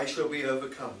 I shall be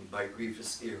overcome by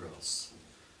grievous Eros,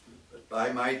 but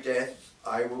by my death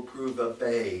I will prove a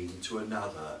bane to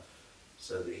another,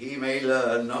 so that he may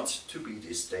learn not to be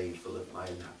disdainful of my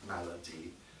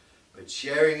malady, but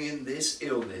sharing in this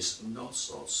illness,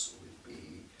 nosos, with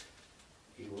me,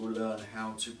 he will learn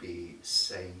how to be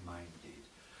sane-minded.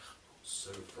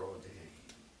 So fraudulent.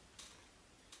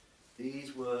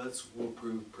 These words will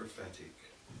prove prophetic,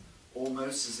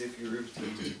 almost as if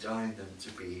Euripides designed them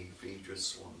to be Phaedra's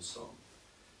swan song.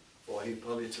 For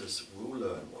Hippolytus will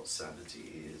learn what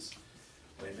sanity is,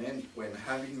 when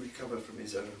having recovered from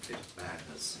his own fit of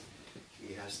madness,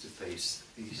 he has to face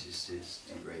Theseus'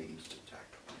 deranged attack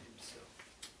on himself.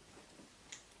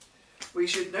 We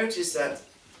should notice that,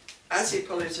 as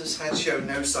Hippolytus had shown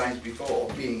no signs before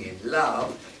of being in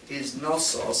love, his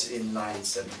nosos in line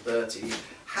 730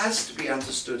 has to be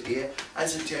understood here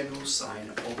as a general sign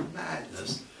of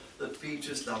madness that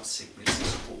Phaedra's love sickness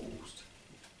is caused.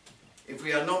 If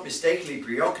we are not mistakenly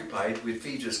preoccupied with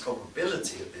Phaedra's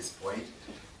culpability at this point,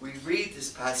 we read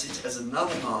this passage as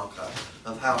another marker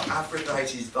of how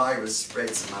Aphrodite's virus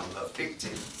spreads among her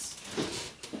victims.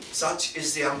 Such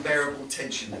is the unbearable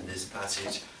tension in this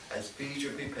passage as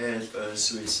Phaedra prepares for her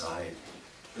suicide,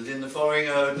 that in the following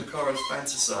ode the chorus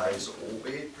fantasize,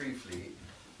 albeit briefly,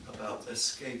 about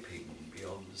escaping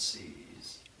beyond the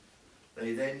seas.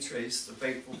 They then trace the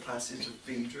fateful passage of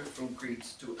Phaedra from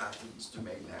Crete to Athens to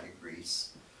mainland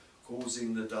Greece,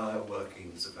 causing the dire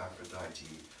workings of Aphrodite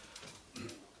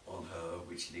on her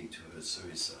which lead to her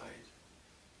suicide.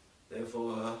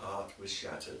 Therefore her heart was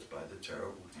shattered by the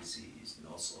terrible disease,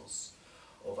 nosos,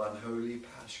 of unholy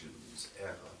passions,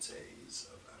 erates,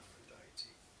 of Aphrodite.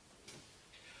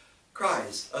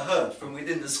 Cries are heard from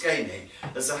within the Skene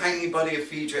as the hanging body of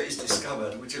Phaedra is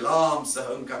discovered, which alarms the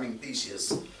homecoming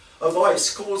Theseus. A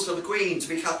voice calls for the queen to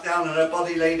be cut down and her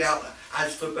body laid out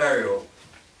as for burial.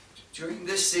 During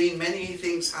this scene, many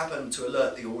things happen to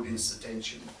alert the audience's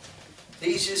attention.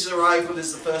 Theseus' arrival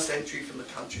is the first entry from the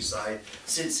countryside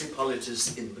since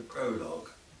Hippolytus in the prologue.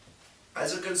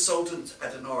 As a consultant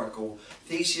at an oracle,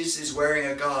 Theseus is wearing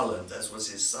a garland, as was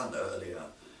his son earlier.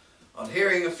 On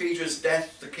hearing of Phaedra's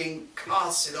death, the king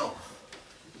casts it off.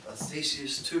 But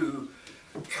Theseus too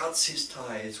cuts his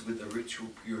ties with the ritual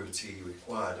purity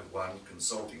required of one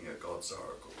consulting a god's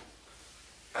oracle.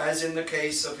 As in the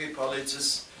case of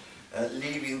Hippolytus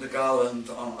leaving the garland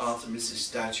on Artemis'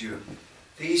 statue,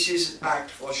 Theseus' act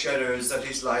foreshadows that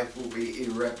his life will be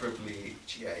irreparably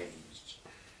changed.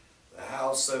 The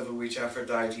house over which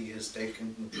Aphrodite has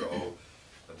taken control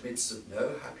admits of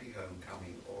no happy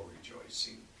homecoming or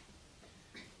rejoicing.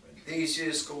 When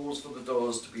Theseus calls for the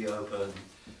doors to be opened,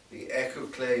 the echo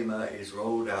claimer is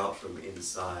rolled out from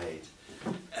inside.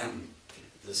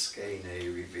 the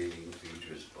Skene revealing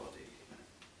Phaedra's body.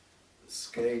 The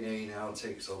Skene now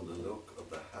takes on the look of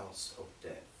the house of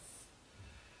death,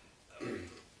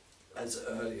 as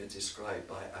earlier described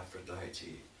by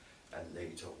Aphrodite and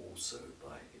later also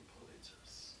by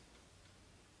Hippolytus.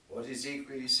 What is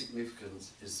equally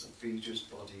significant is that Phaedra's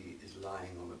body is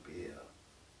lying on a bier.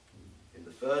 In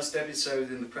the first episode,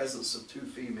 in the presence of two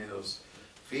females,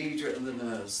 Phaedra and the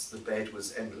nurse, the bed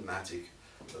was emblematic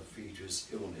of Phaedra's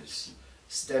illness,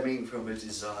 stemming from a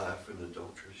desire for an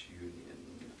adulterous union.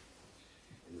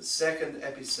 In the second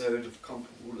episode of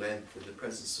comparable length, in the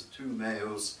presence of two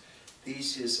males,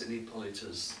 Theseus and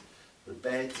Hippolytus, the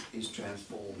bed is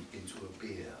transformed into a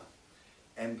bier,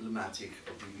 emblematic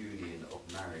of the union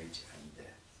of marriage and death.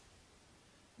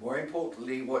 More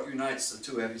importantly, what unites the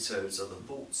two episodes are the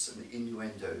thoughts and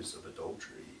innuendos of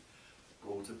adultery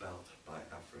brought about by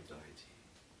Aphrodite.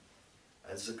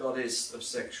 As the goddess of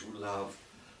sexual love,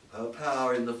 her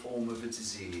power in the form of a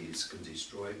disease can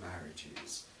destroy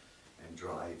marriages and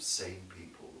drive sane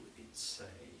people insane.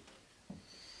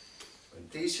 When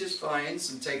Theseus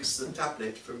finds and takes the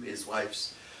tablet from his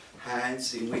wife's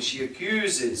hands in which he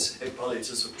accuses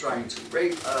Hippolytus of trying to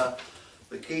rape her,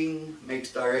 the king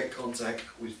makes direct contact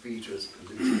with Phaedra's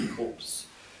polluted corpse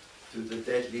through the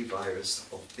deadly virus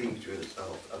of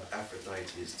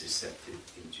Aphrodite's deceptive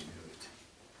ingenuity.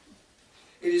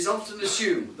 It is often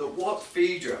assumed that what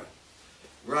Phaedra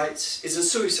writes is a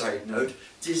suicide note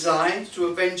designed to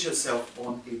avenge herself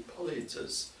on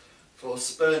Hippolytus for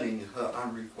spurning her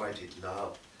unrequited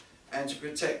love and to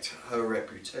protect her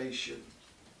reputation.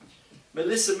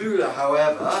 Melissa Müller,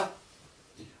 however,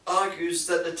 argues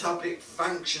that the tablet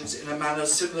functions in a manner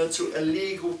similar to a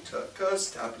legal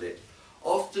curse tablet,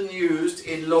 often used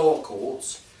in law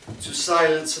courts to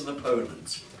silence an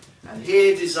opponent, and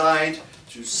here designed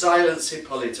to silence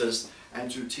Hippolytus and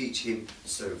to teach him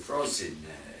sophrosine.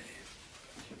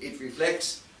 It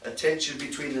reflects a tension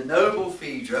between the noble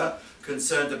Phaedra,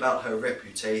 concerned about her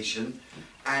reputation,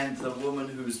 and the woman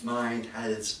whose mind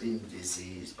has been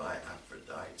diseased by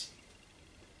Aphrodite.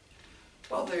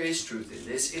 While there is truth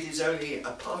in this, it is only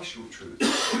a partial truth,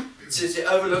 since it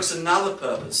overlooks another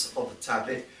purpose of the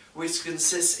tablet, which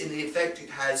consists in the effect it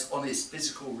has on its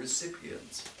physical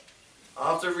recipient.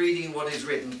 After reading what is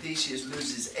written, Theseus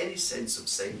loses any sense of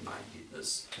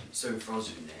sane-mindedness,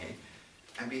 sophrosine,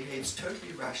 and behaves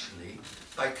totally rationally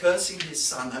by cursing his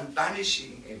son and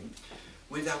banishing him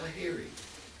without a hearing.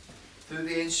 Through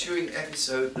the ensuing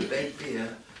episode, the bed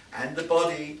bier and the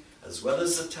body, as well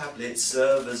as the tablet,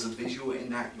 serve as a visual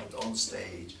enactment on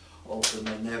stage of the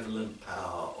malevolent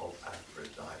power of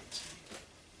Aphrodite.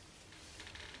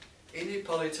 In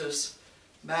Hippolytus,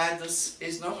 madness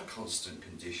is not a constant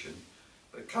condition,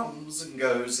 but comes and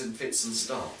goes in fits and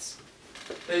starts.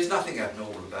 There is nothing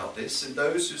abnormal about this. In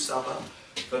those who suffer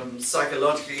from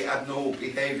psychologically abnormal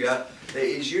behaviour, there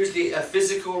is usually a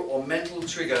physical or mental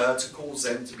trigger to cause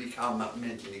them to become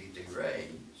mentally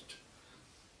deranged.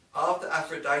 After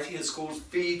Aphrodite has caused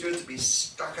Phaedra to be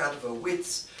struck out of her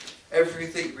wits,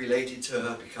 everything related to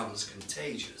her becomes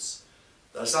contagious.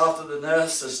 Thus, after the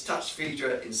nurse has touched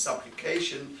Phaedra in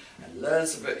supplication and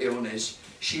learns of her illness,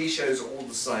 she shows all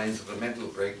the signs of a mental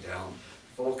breakdown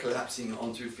before collapsing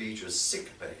onto Phaedra's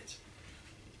sick bed.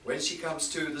 When she comes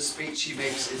to, the speech she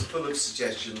makes is full of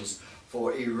suggestions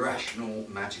for irrational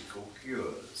magical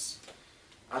cures.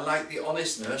 Unlike the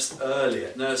honest nurse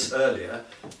earlier,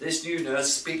 this new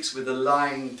nurse speaks with a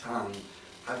lying tongue,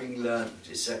 having learned the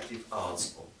deceptive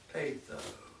arts of Phaedra.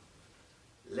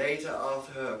 Later,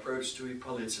 after her approach to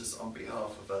Hippolytus on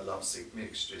behalf of her lovesick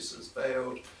mistress has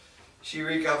failed, she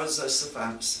recovers her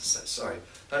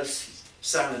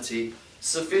sanity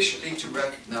sufficiently to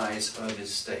recognise her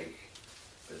mistake,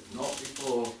 but not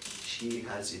before she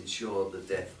has ensured the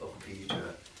death of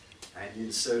Phaedra, and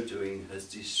in so doing has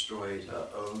destroyed her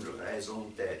own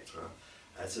raison d'etre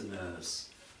as a nurse,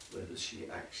 whether she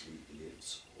actually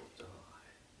lives or dies.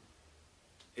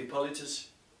 Hippolytus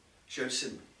shows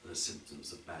similar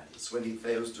symptoms of madness when he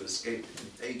fails to escape the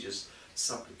contagious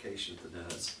supplication of the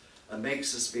nurse and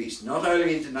makes a speech not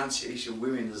only in denunciation of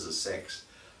women as a sex,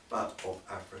 but of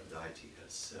Aphrodite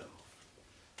herself.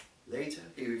 Later,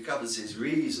 he recovers his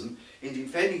reason in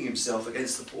defending himself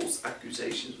against the false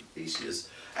accusations of Theseus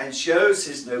and shows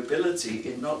his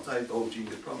nobility in not divulging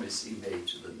the promise he made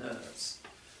to the nurse.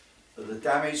 For the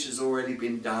damage has already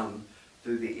been done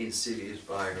through the insidious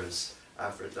virus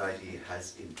Aphrodite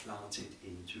has implanted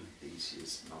into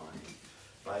Theseus' mind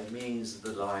by means of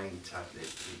the lying tablet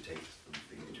he takes from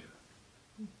Phaedra.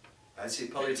 As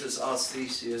Hippolytus asks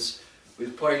Theseus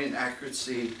with poignant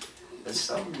accuracy, "Has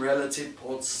some relative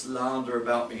poured slander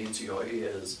about me into your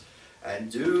ears,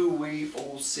 And do we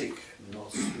fall sick,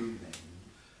 not through men,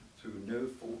 through no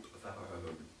fault of our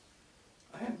own?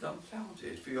 I am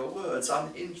dumbfounded, for your words,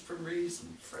 unhinged from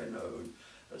reason, Phrenone,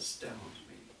 astound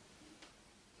me.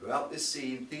 Throughout this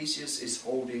scene, Theseus is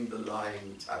holding the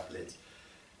lying tablet,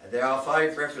 and there are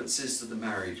 5 references to the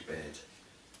marriage bed.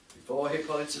 Before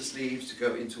Hippolytus leaves to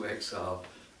go into exile,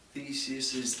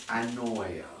 Theseus's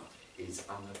annoia is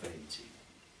unabated.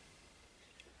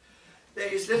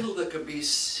 There is little that can be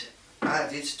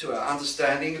added to our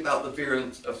understanding about the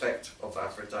virulent effect of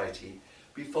Aphrodite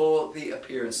before the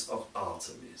appearance of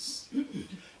Artemis.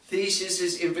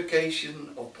 Theseus's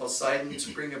invocation of Poseidon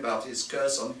to bring about his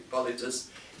curse on Hippolytus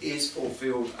is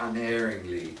fulfilled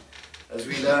unerringly, as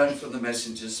we learn from the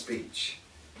messenger's speech.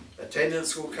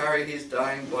 Attendants will carry his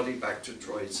dying body back to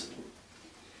Troyes.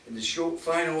 In the short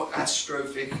final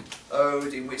astrophic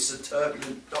ode in which the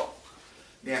turbulent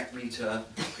meter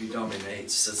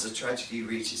predominates as the tragedy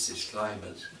reaches its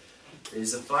climax, there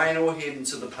is a final hymn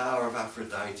to the power of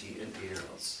Aphrodite and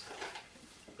Eros.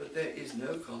 But there is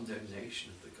no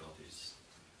condemnation of the goddess,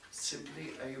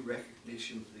 simply a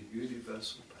recognition of the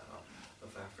universal power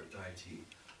of Aphrodite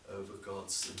over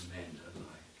gods and men alike.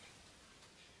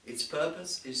 Its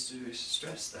purpose is to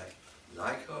stress that,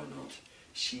 like her or not,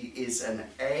 she is an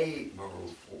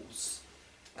amoral force,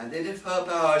 and that if her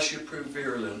power should prove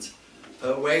virulent,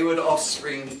 her wayward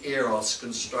offspring Eros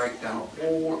can strike down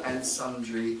all and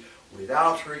sundry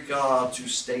without regard to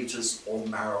status or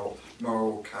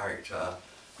moral character,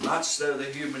 much though the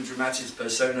human dramatis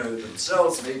personae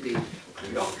themselves may be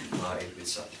preoccupied with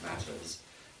such matters,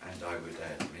 and I would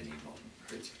add many modern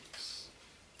critics.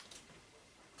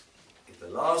 If the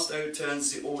last ode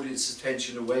turns the audience's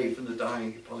attention away from the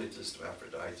dying Hippolytus to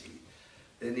Aphrodite,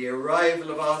 then the arrival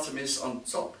of Artemis on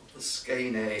top of the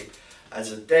Skene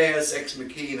as a deus ex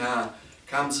machina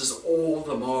comes as all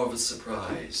the more of a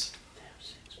surprise.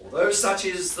 Although such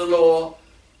is the law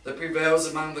that prevails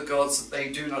among the gods that they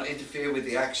do not interfere with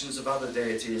the actions of other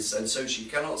deities, and so she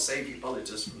cannot save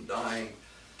Hippolytus from dying,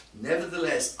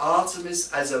 nevertheless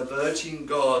Artemis as a virgin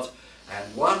god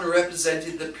and one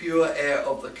represented the pure air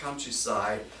of the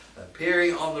countryside,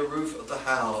 appearing on the roof of the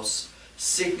house,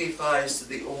 signifies to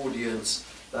the audience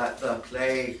that the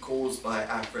plague caused by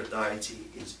Aphrodite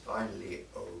is finally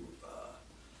over.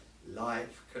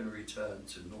 Life can return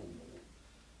to normal,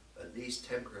 at least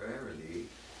temporarily,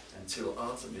 until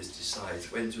Artemis decides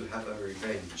when to have her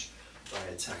revenge by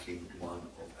attacking one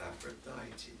of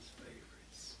Aphrodite's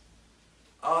favourites.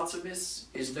 Artemis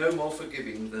is no more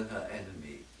forgiving than her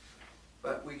enemy,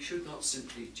 but we should not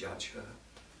simply judge her,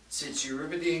 since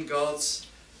Euripidean gods,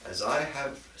 as I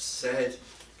have said,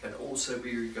 can also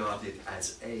be regarded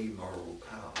as amoral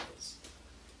powers.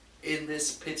 In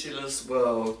this pitiless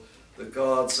world, the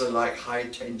gods are like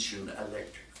high-tension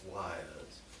electric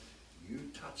wires.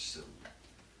 You touch them,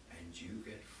 and you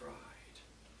get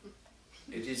fried.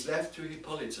 It is left to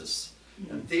Hippolytus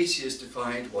and Theseus to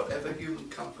find whatever human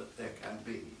comfort there can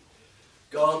be.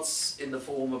 Gods, in the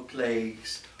form of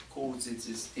plagues, cause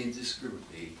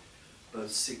indiscriminately both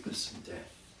sickness and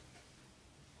death.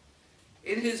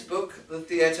 In his book, The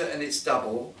Theatre and Its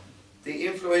Double, the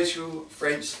influential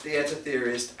French theatre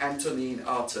theorist Antonin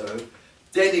Artaud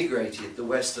denigrated the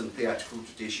Western theatrical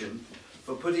tradition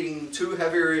for putting too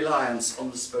heavy reliance on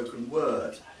the spoken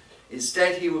word.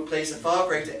 Instead, he would place a far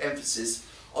greater emphasis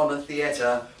on a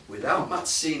theatre without much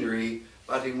scenery,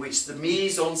 but in which the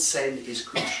mise en scène is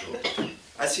crucial.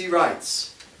 As he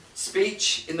writes,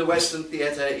 speech in the Western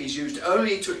theatre is used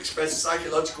only to express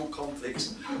psychological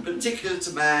conflicts particular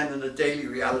to man and the daily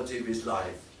reality of his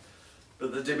life.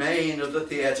 But the domain of the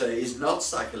theatre is not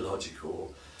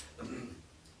psychological,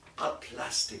 but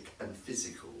plastic and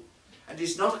physical. And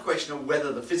it's not a question of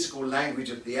whether the physical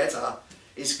language of theatre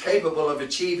is capable of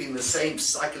achieving the same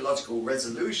psychological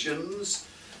resolutions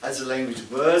as the language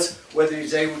of words, whether it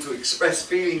is able to express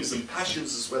feelings and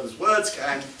passions as well as words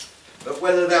can, but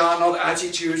whether there are not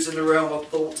attitudes in the realm of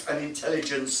thought and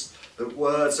intelligence that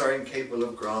words are incapable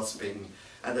of grasping,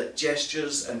 and that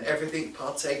gestures and everything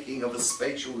partaking of a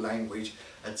spatial language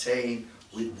attain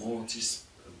with more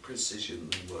precision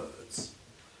than words.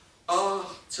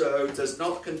 Artaud does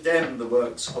not condemn the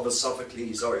works of a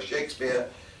Sophocles or a Shakespeare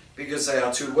because they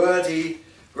are too wordy.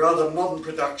 Rather, modern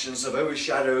productions have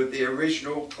overshadowed the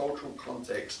original cultural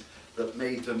context that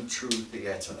made them true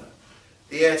theatre.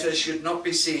 Theatre should not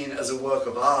be seen as a work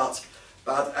of art,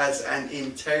 but as an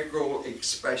integral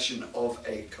expression of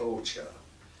a culture.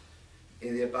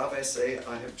 In the above essay,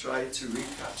 I have tried to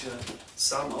recapture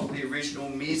some of the original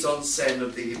mise en scène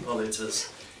of the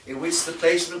Hippolytus, in which the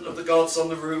placement of the gods on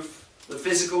the roof, the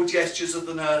physical gestures of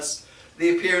the nurse,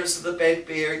 the appearance of the bed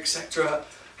bier, etc.,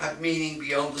 have meaning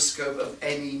beyond the scope of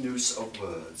any nous of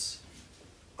words.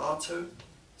 Artaud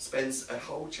spends a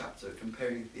whole chapter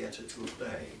comparing theatre to a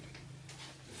plague.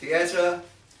 The theatre,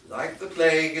 like the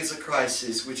plague, is a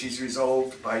crisis which is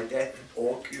resolved by death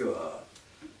or cure,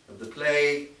 and the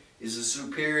plague is a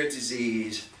superior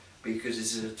disease because it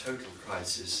is a total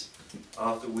crisis,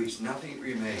 after which nothing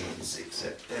remains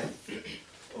except death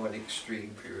or an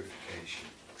extreme purification.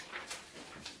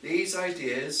 These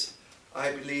ideas,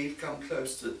 I believe, come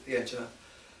close to the theatre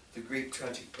the Greek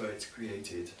tragic poets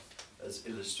created, as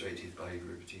illustrated by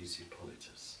Euripides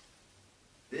Hippolytus.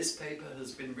 This paper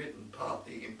has been written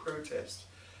partly in protest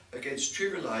against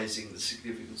trivializing the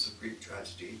significance of Greek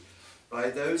tragedy by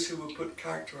those who would put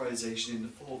characterization in the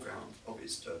foreground of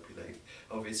its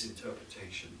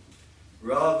interpretation,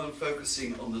 rather than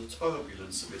focusing on the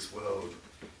turbulence of its world,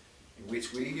 in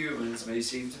which we humans may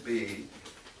seem to be,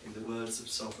 in the words of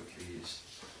Sophocles,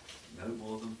 no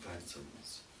more than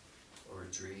phantoms or a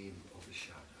dream of a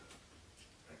shadow.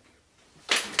 Thank you.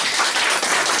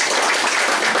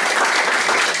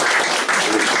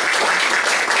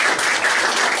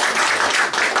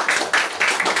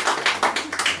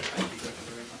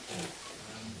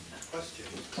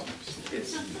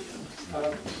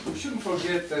 We shouldn't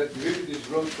forget that Euripides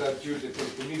wrote that during the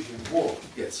Peloponnesian War.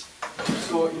 Yes.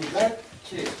 So in that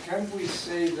case, can we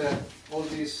say that all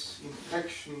these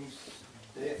infections,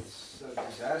 deaths,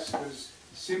 disasters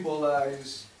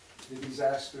symbolize the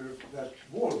disaster that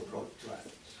war brought to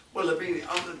Athens? Well, I mean,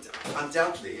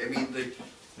 undoubtedly. I mean,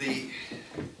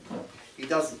 he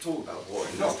doesn't talk about war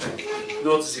in this book,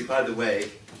 nor does he, by the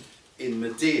way, in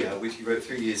Medea, which he wrote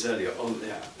 3 years earlier,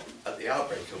 at the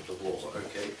outbreak of the war.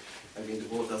 Okay, I mean, the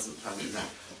war doesn't come in that.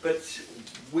 But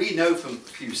we know from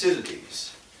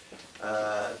Thucydides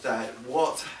that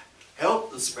what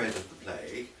helped the spread of the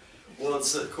plague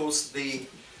was, of course, the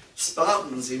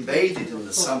Spartans invaded in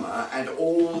the summer, and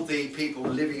all the people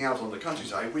living out on the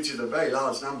countryside, which is a very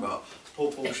large number,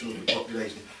 proportion of the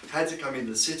population, had to come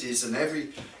into the cities, and every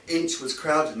inch was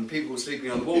crowded and people were sleeping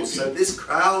on the walls. So this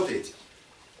crowded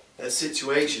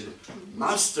situation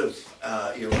must have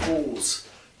caused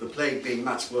the plague being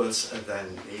much worse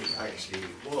than it actually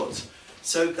was.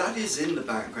 So that is in the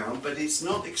background, but it's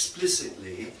not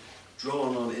explicitly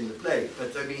drawn on in the plague.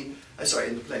 But I mean,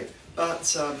 in the plague. But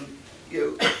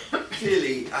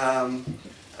clearly,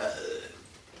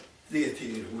 the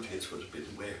Athenian audience would have been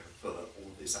aware of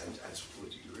all this, as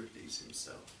would Euripides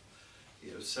himself.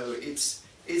 So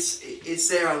it's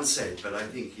there unsaid, but I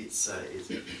think it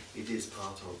is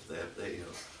part of the idea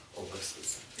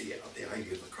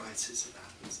of the crisis that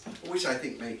happens, which I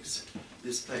think makes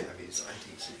this play. I mean, I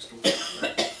think it's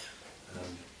extraordinary.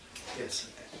 Yes,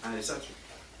 and it's actually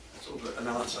sort of an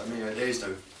answer. I mean, there is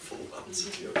no full answer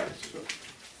to your question.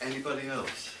 Anybody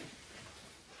else?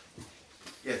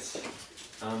 Yes.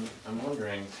 I'm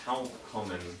wondering how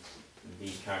common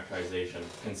the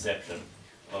conception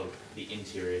of the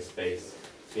interior space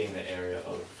being the area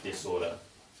of disorder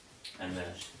and the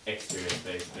exterior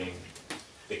space being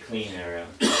the clean area.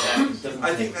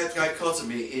 I think that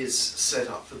dichotomy is set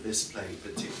up for this play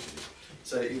particularly.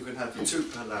 So you can have the two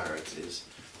polarities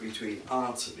between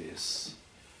Artemis,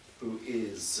 who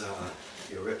is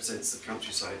represents the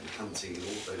countryside and hunting and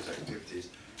all those activities,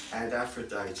 and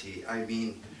Aphrodite. I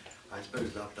mean, I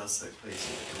suppose love does take place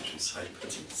in the countryside, but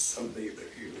it's something that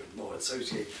you would more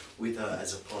associate with her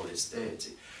as a polis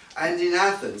deity. And in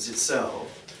Athens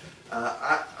itself,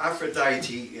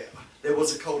 Aphrodite, there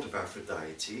was a cult of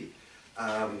Aphrodite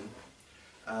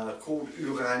called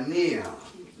Urania,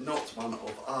 not one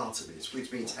of Artemis,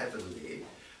 which means heavenly,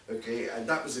 okay, and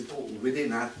that was important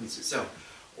within Athens itself.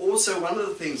 Also, one of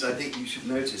the things I think you should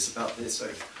notice about this,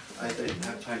 I don't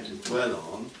have time to dwell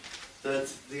on, that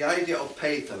the idea of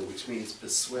Phaedra, which means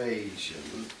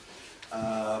persuasion,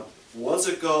 was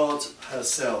a god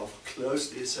herself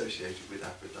closely associated with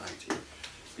Aphrodite,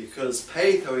 because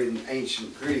Phaedra in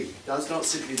ancient Greek does not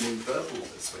simply mean verbal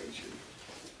persuasion,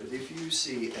 but if you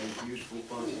see a beautiful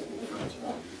body in front of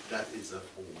you, that is a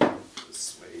form of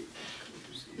persuasion.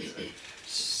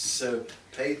 So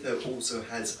Phaedra also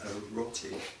has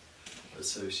erotic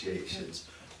associations.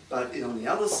 But on the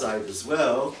other side as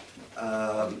well,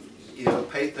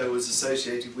 Phaedra was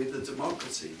associated with the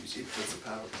democracy, you see, because the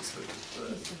power was spoken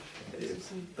first.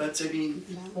 But I mean,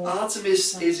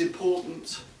 Artemis is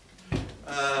important.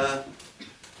 Well,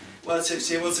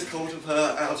 there was a cult of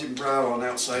her out in Brauon,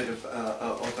 outside of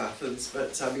Athens.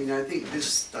 But I mean, I think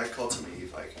this dichotomy,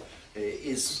 if I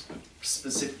is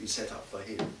specifically set up for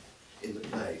him in the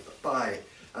play, but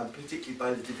particularly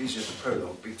by the division of the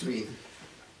prologue between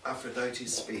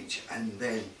Aphrodite's speech and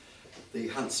then the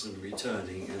huntsman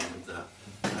returning and that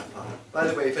part. By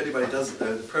the way, if anybody doesn't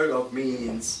know, the prologue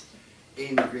means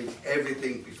in Greek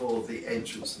everything before the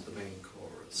entrance of the main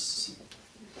chorus.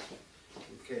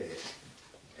 Okay.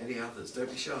 Any others?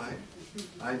 Don't be shy.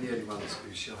 I'm the only one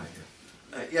who's shy.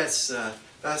 Yes,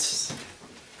 that's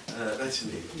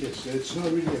me. Yes, it's not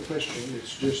really a question,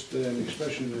 it's just an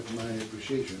expression of my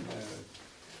appreciation.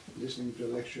 Listening to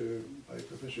a lecture by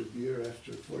Professor Bier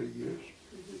after 40 years.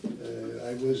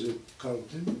 I was at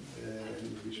Carleton,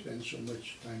 and we spent so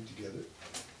much time together.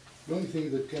 The only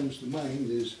thing that comes to mind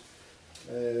is,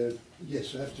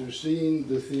 yes, after seeing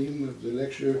the theme of the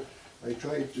lecture, I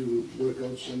tried to work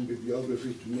out some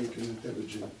bibliography to make an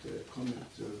intelligent comment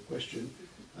or question.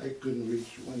 I couldn't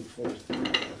reach 1/4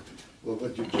 of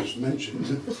what you just mentioned.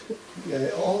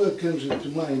 All that comes to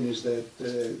mind is that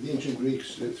the ancient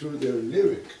Greeks, through their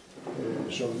lyric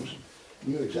songs,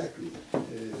 knew exactly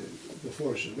the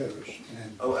force of Eros. And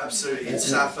oh, absolutely. In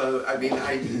Sappho, I mean,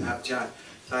 I didn't have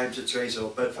time to trace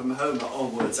all, but from Homer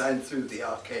onwards and through the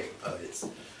archaic poets,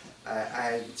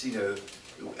 and you know,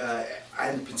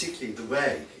 and particularly the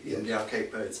way in the archaic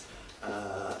poets,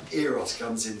 Eros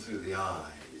comes in through the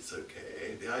eyes.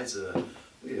 Okay, the eyes are,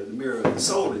 you know, the mirror of the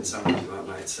soul in some way, one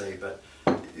might say, but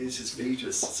this is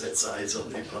Phaedra sets eyes on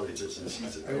Hippolytus, and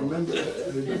she's a I remember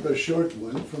a short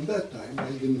one from that time.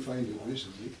 I didn't find it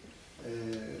recently.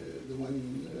 The one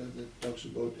that talks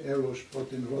about Eros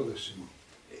poten rhodasin.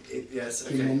 Yes,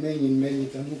 okay. Θυμωμένη μέλη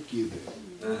τα νουκίδε.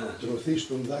 Τρωθείς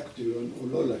των δάκτυλων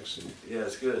ολόλαξε.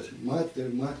 Yes, good.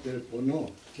 Μάτερ πονώ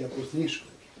και αποθνίσκω.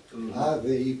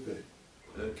 Άδε είπε.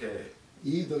 Okay.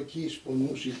 Ή δοκείς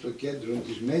πονούσι το κέντρο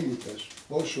της μέλιτας,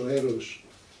 όσο Έρος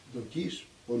δοκείς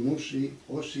πονούσι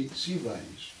όσοι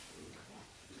σύβαεις.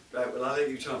 Right, well, I'll let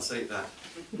you translate that.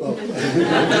 Well,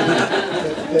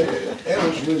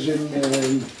 Eros was in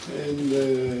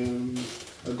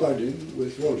a garden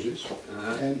with roses,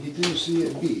 and he didn't see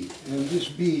a bee, and this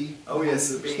bee Oh yes,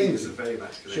 the bee stung is him. very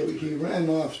much connected. So he ran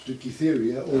off to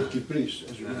Cytherea, or Kypris,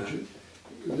 as you mentioned,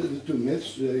 the two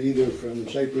myths, either from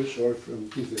Cyprus or from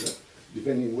Cythera,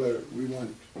 depending where we want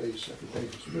to place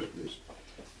Aphrodite's birthplace.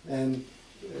 And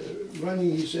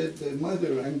running, he said,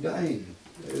 "Mother, I'm dying.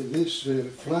 This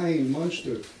flying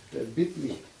monster bit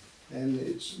me, and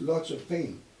it's lots of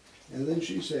pain." And then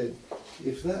she said,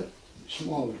 "If that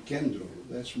small kendro,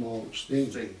 that small sting,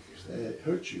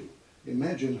 hurt you,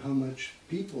 imagine how much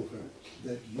people hurt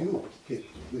that you hit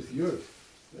with your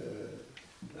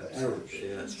arrows."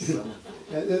 Yes.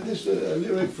 This is a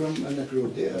lyric from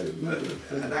Anacreontia, I remember.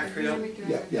 Anacreon?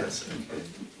 Yeah, Yes. Okay.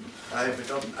 I have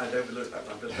forgotten. I'd overlooked that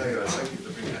one, but very well. Thank you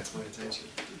for bringing that to my attention.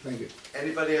 Thank you.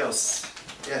 Anybody else?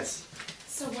 Yes.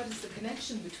 So what is the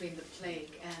connection between the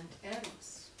plague and Eros?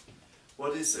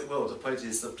 What is, well, the point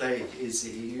is the plague is,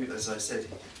 as I said,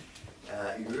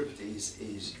 Euripides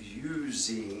is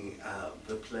using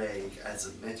the plague as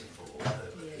a metaphor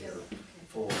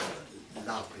for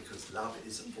love, because love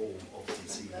is a form of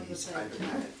disease and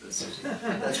madness.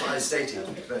 That's what I stated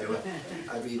very well.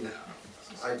 I mean,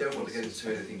 I don't want to get into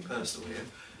anything personal here,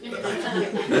 but I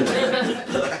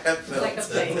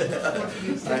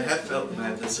have felt the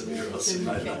madness of Eros in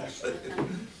my life.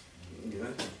 You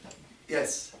know? Yes.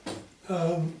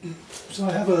 So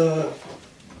I have a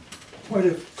point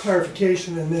of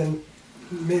clarification and then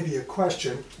maybe a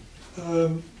question.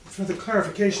 For the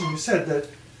clarification, you said that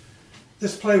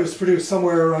this play was produced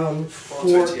somewhere around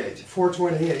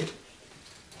 428,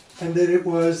 and that it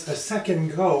was a second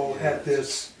go at this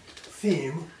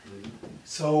theme.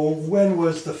 So when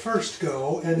was the first go,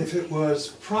 and if it was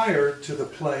prior to the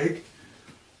plague,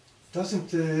 doesn't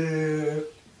the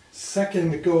second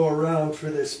go around for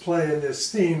this play and this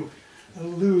theme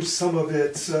lose some of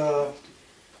its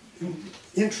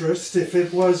interest if it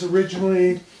was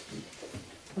originally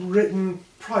written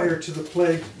prior to the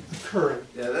plague occurring?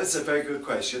 Yeah, that's a very good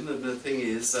question, and the thing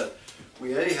is that we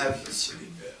only have,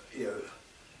 you know,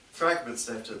 fragments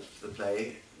left of the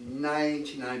play.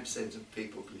 99% of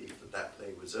people believe that that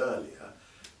play was earlier,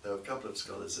 though a couple of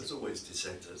scholars, there's always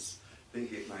dissenters,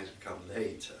 think it might have come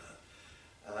later.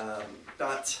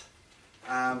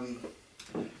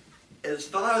 As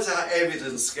far as our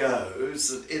evidence goes,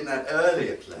 in that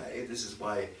earlier play, this is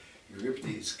why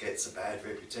Euripides gets a bad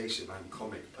reputation among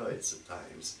comic poets at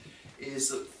times, is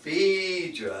that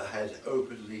Phaedra had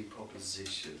openly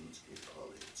propositioned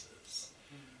Hippolytus,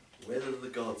 whether the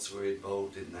gods were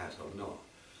involved in that or not.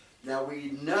 Now we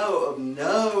know of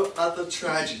no other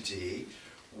tragedy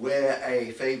where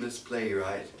a famous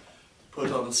playwright put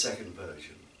on a second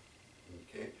version.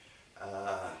 Okay?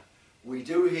 We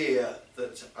do hear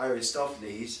that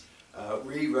Aristophanes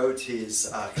rewrote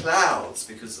his clouds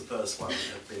because the first one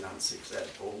had been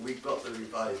unsuccessful. We've got the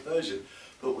revised version,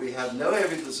 but we have no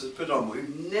evidence was put on. We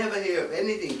never hear of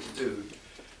anything to do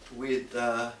with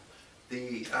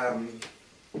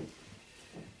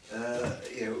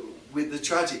with the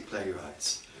tragic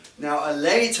playwrights. Now, a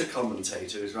later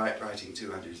commentator who's writing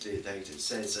 200 years later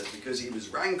says that because he was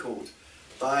rankled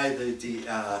by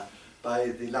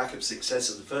the lack of success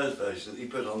of the first version, that he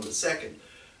put on the second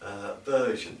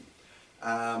version.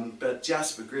 But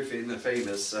Jasper Griffin, a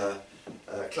famous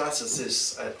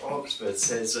classicist at Oxford,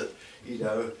 says that, you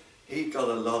know, he got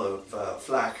a lot of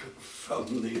flack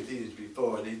from the Athenians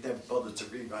before, and he never bothered to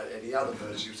rewrite any other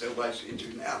version, so why should he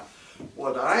do now?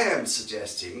 What I am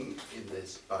suggesting in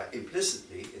this,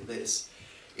 implicitly in this,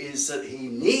 is that he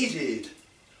needed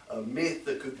a myth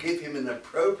that could give him an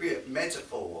appropriate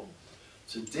metaphor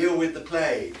to deal with the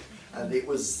plague, and it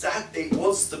was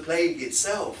the plague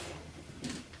itself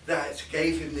that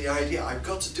gave him the idea, I've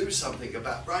got to do something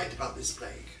about this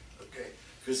plague, okay,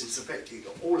 because it's affecting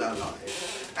all our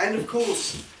lives. And of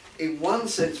course, in one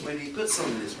sense, when he puts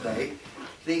on this play,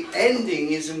 the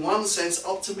ending is in one sense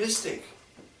optimistic,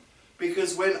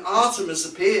 because when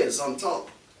Artemis appears on top,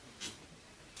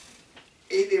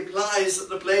 it implies that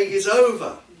the plague is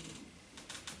over,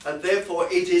 and therefore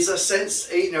it is a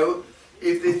sense, you know,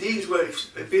 if the Athenians were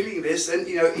feeling this, then,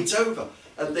 you know, it's over.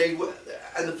 And they were,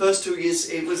 and the first 2 years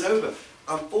it was over.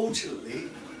 Unfortunately,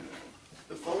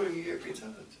 the following year it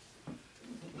returned.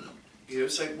 You know,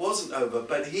 so it wasn't over,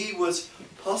 but he was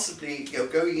possibly, you know,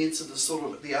 going into the sort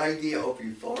of the idea of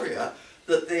euphoria,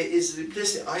 that there is an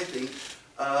implicit, I think,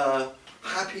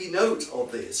 happy note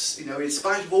of this, you know, in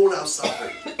spite of all our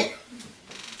suffering.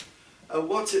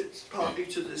 What's it, partly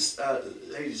to this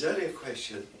lady's earlier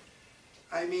question,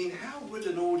 I mean, how would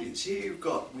an audience, here you've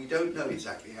got, we don't know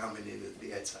exactly how many in the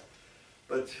theatre,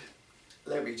 but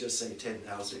let me just say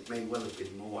 10,000, it may well have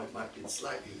been more, it might have been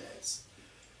slightly less.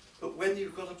 But when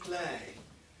you've got a play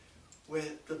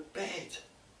where the bed,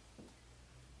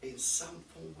 in some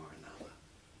form or another,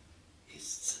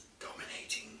 is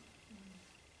dominating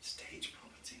stage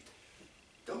property,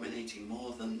 dominating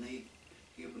more than the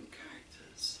human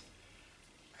characters.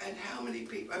 And how many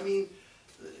people, I mean,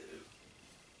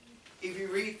 if you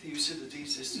read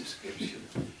Thucydides' description,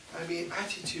 I mean,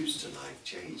 attitudes to life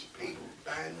changed. People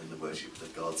abandoned the worship of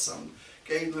the gods. Some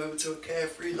gave them over to a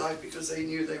carefree life because they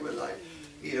knew they were like,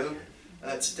 you know,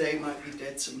 today might be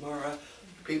dead tomorrow.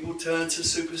 People turned to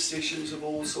superstitions of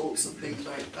all sorts of things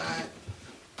like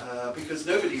that because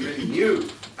nobody really knew.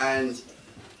 And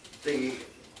the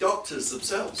doctors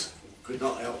themselves could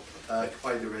not help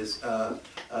find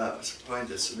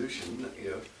a solution, you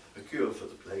know, a cure for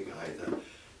the plague either.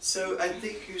 So I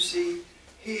think you see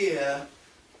here,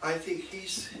 I think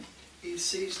he's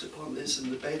seized upon this in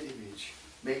the bed image,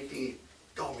 making it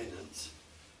dominant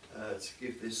to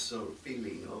give this sort of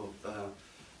feeling of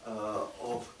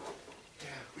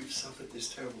yeah, we've suffered this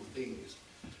terrible thing,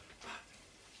 but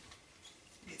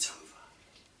it's over.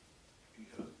 You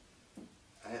know,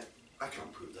 I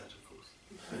can't prove that, of course.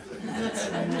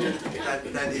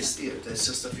 that is, you know, that's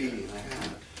just a feeling I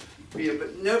have. Yeah,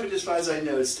 but nobody, as far as I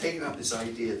know, has taken up this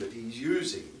idea that he's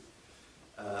using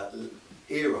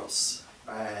Eros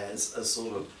as a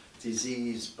sort of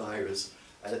disease virus,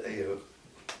 you know,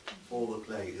 for the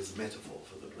plague, as a metaphor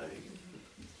for the plague.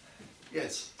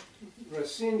 Yes?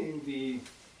 Racine in the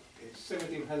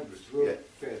 1700s wrote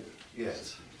Phaedra.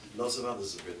 Yes. Lots of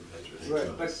others have written Phaedra.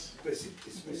 Right, but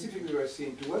specifically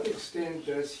Racine, to what extent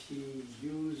does he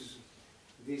use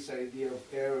this idea of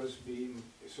Eros being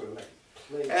sort of like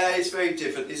play? It's very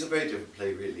different. It's a very different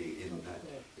play, really,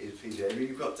 in Phaedra. I mean,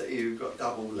 you've got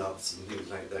double loves and things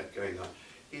like that going on.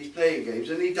 He's playing games,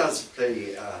 and he does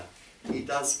play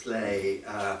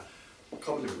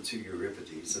compliment to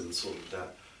Euripides and sort of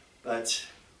that. But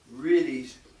really,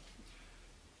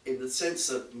 in the sense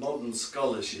that modern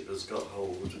scholarship has got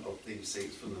hold of these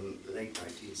things from the late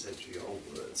 19th century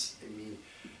onwards, I mean,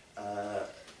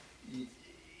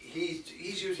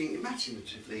 he's using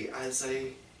imaginatively as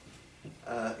a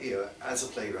you know, as a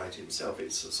playwright himself.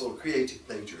 It's a sort of creative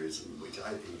plagiarism, which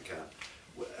I think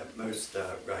most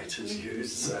writers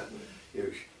use. You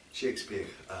know, Shakespeare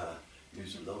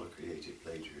used a lot of creative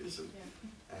plagiarism,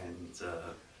 and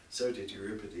so did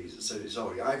Euripides, and so did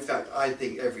Sorry. In fact, I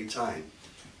think every time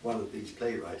one of these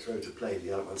playwrights wrote a play,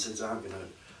 the other one says, I'm going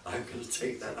to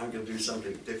take that, I'm going to do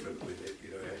something different with it.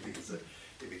 You know, I think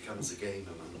it becomes a game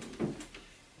among them.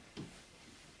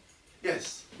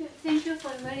 Yes? Yeah, thank you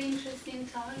for a very interesting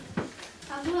talk.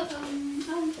 I would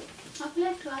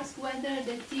like to ask whether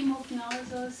the theme of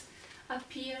nosos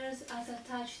appears as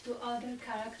attached to other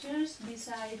characters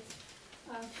besides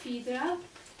Phaedra,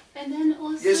 and then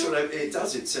also. Yes, well, it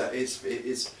does.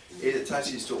 It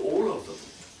attaches to all of them,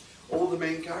 all the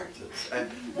main characters, and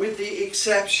with the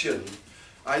exception,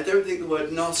 I don't think the word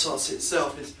nosos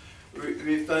itself is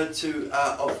referred to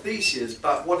of Theseus,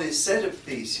 but what is said of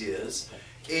Theseus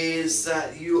is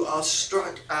that you are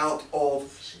struck out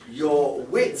of your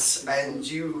wits and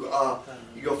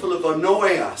you're full of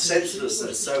annoia,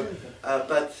 senselessness. So,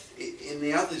 but in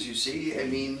the others, you see, I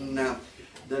mean,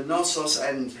 the nosos,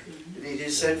 and it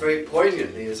is said very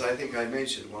poignantly, as I think I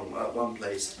mentioned one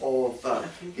place, of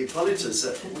Hippolytus,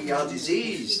 that we are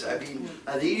diseased. I mean,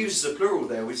 and he uses a plural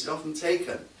there, which is often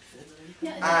taken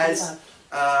as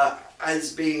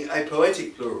being a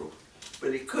poetic plural,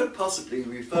 but it could possibly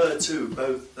refer to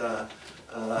both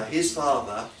his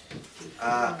father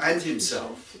and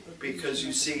himself, because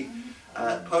you see,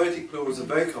 poetic plurals are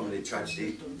very common in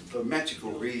tragedy for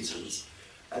magical reasons,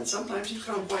 and sometimes you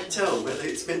can't quite tell whether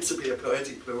it's meant to be a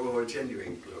poetic plural or a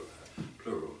genuine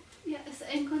plural. Yes,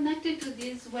 and connected to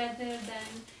this, whether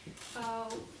then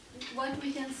what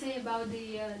we can say about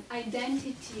the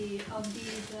identity of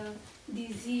this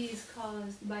disease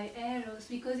caused by Eros,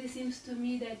 because it seems to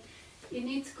me that in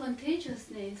its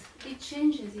contagiousness, it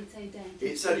changes its identity.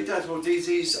 It certainly does. Well,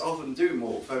 disease often do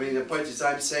morph. I mean, the point is,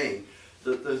 I'm saying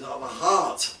that the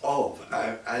heart of,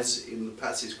 as in the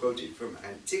passage quoted from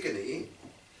Antigone,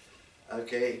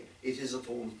 okay, it is a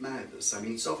form of madness. I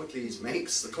mean, Sophocles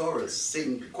makes the chorus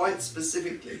sing quite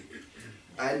specifically,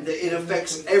 and it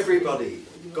affects everybody,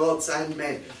 gods and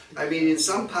men. I mean, in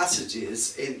some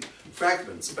passages, in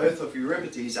fragments, both of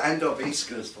Euripides and of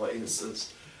Aeschylus, for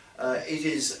instance, it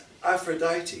is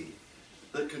Aphrodite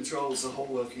that controls the whole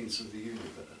workings of the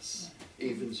universe,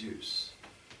 even Zeus,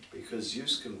 because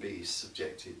Zeus can be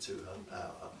subjected to her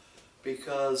power,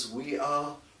 because we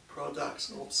are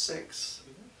products of sex,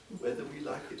 whether we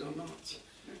like it or not.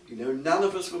 You know, none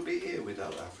of us would be here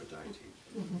without Aphrodite.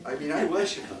 I mean, I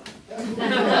worship her.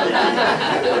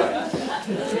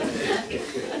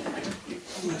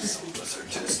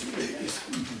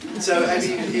 So, I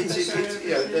mean, it is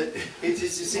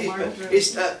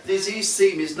disease, but disease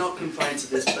theme is not confined to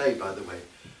this play, by the way.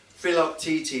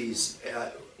 Philoctetes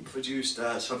produced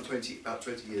about 20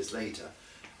 years later.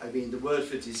 I mean, the word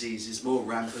for disease is more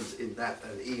rampant in that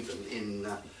than even in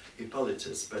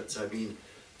Hippolytus, but I mean,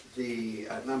 the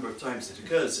number of times it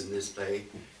occurs in this play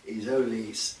is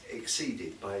only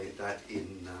exceeded by that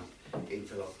in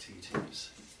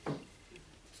Philoctetes. More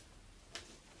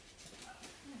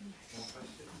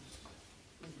questions?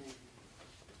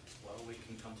 Well, we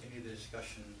can continue the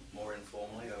discussion more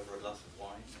informally over a glass of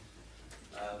wine.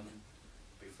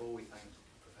 Before we thank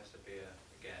Professor Bier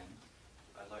again,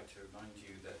 I'd like to remind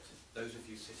you that those of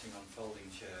you sitting on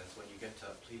folding chairs, when you get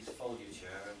up, please fold your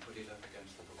chair and put it up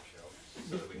against the bookshelf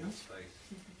so that we have space.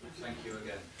 Thank you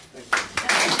again. Thank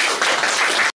you.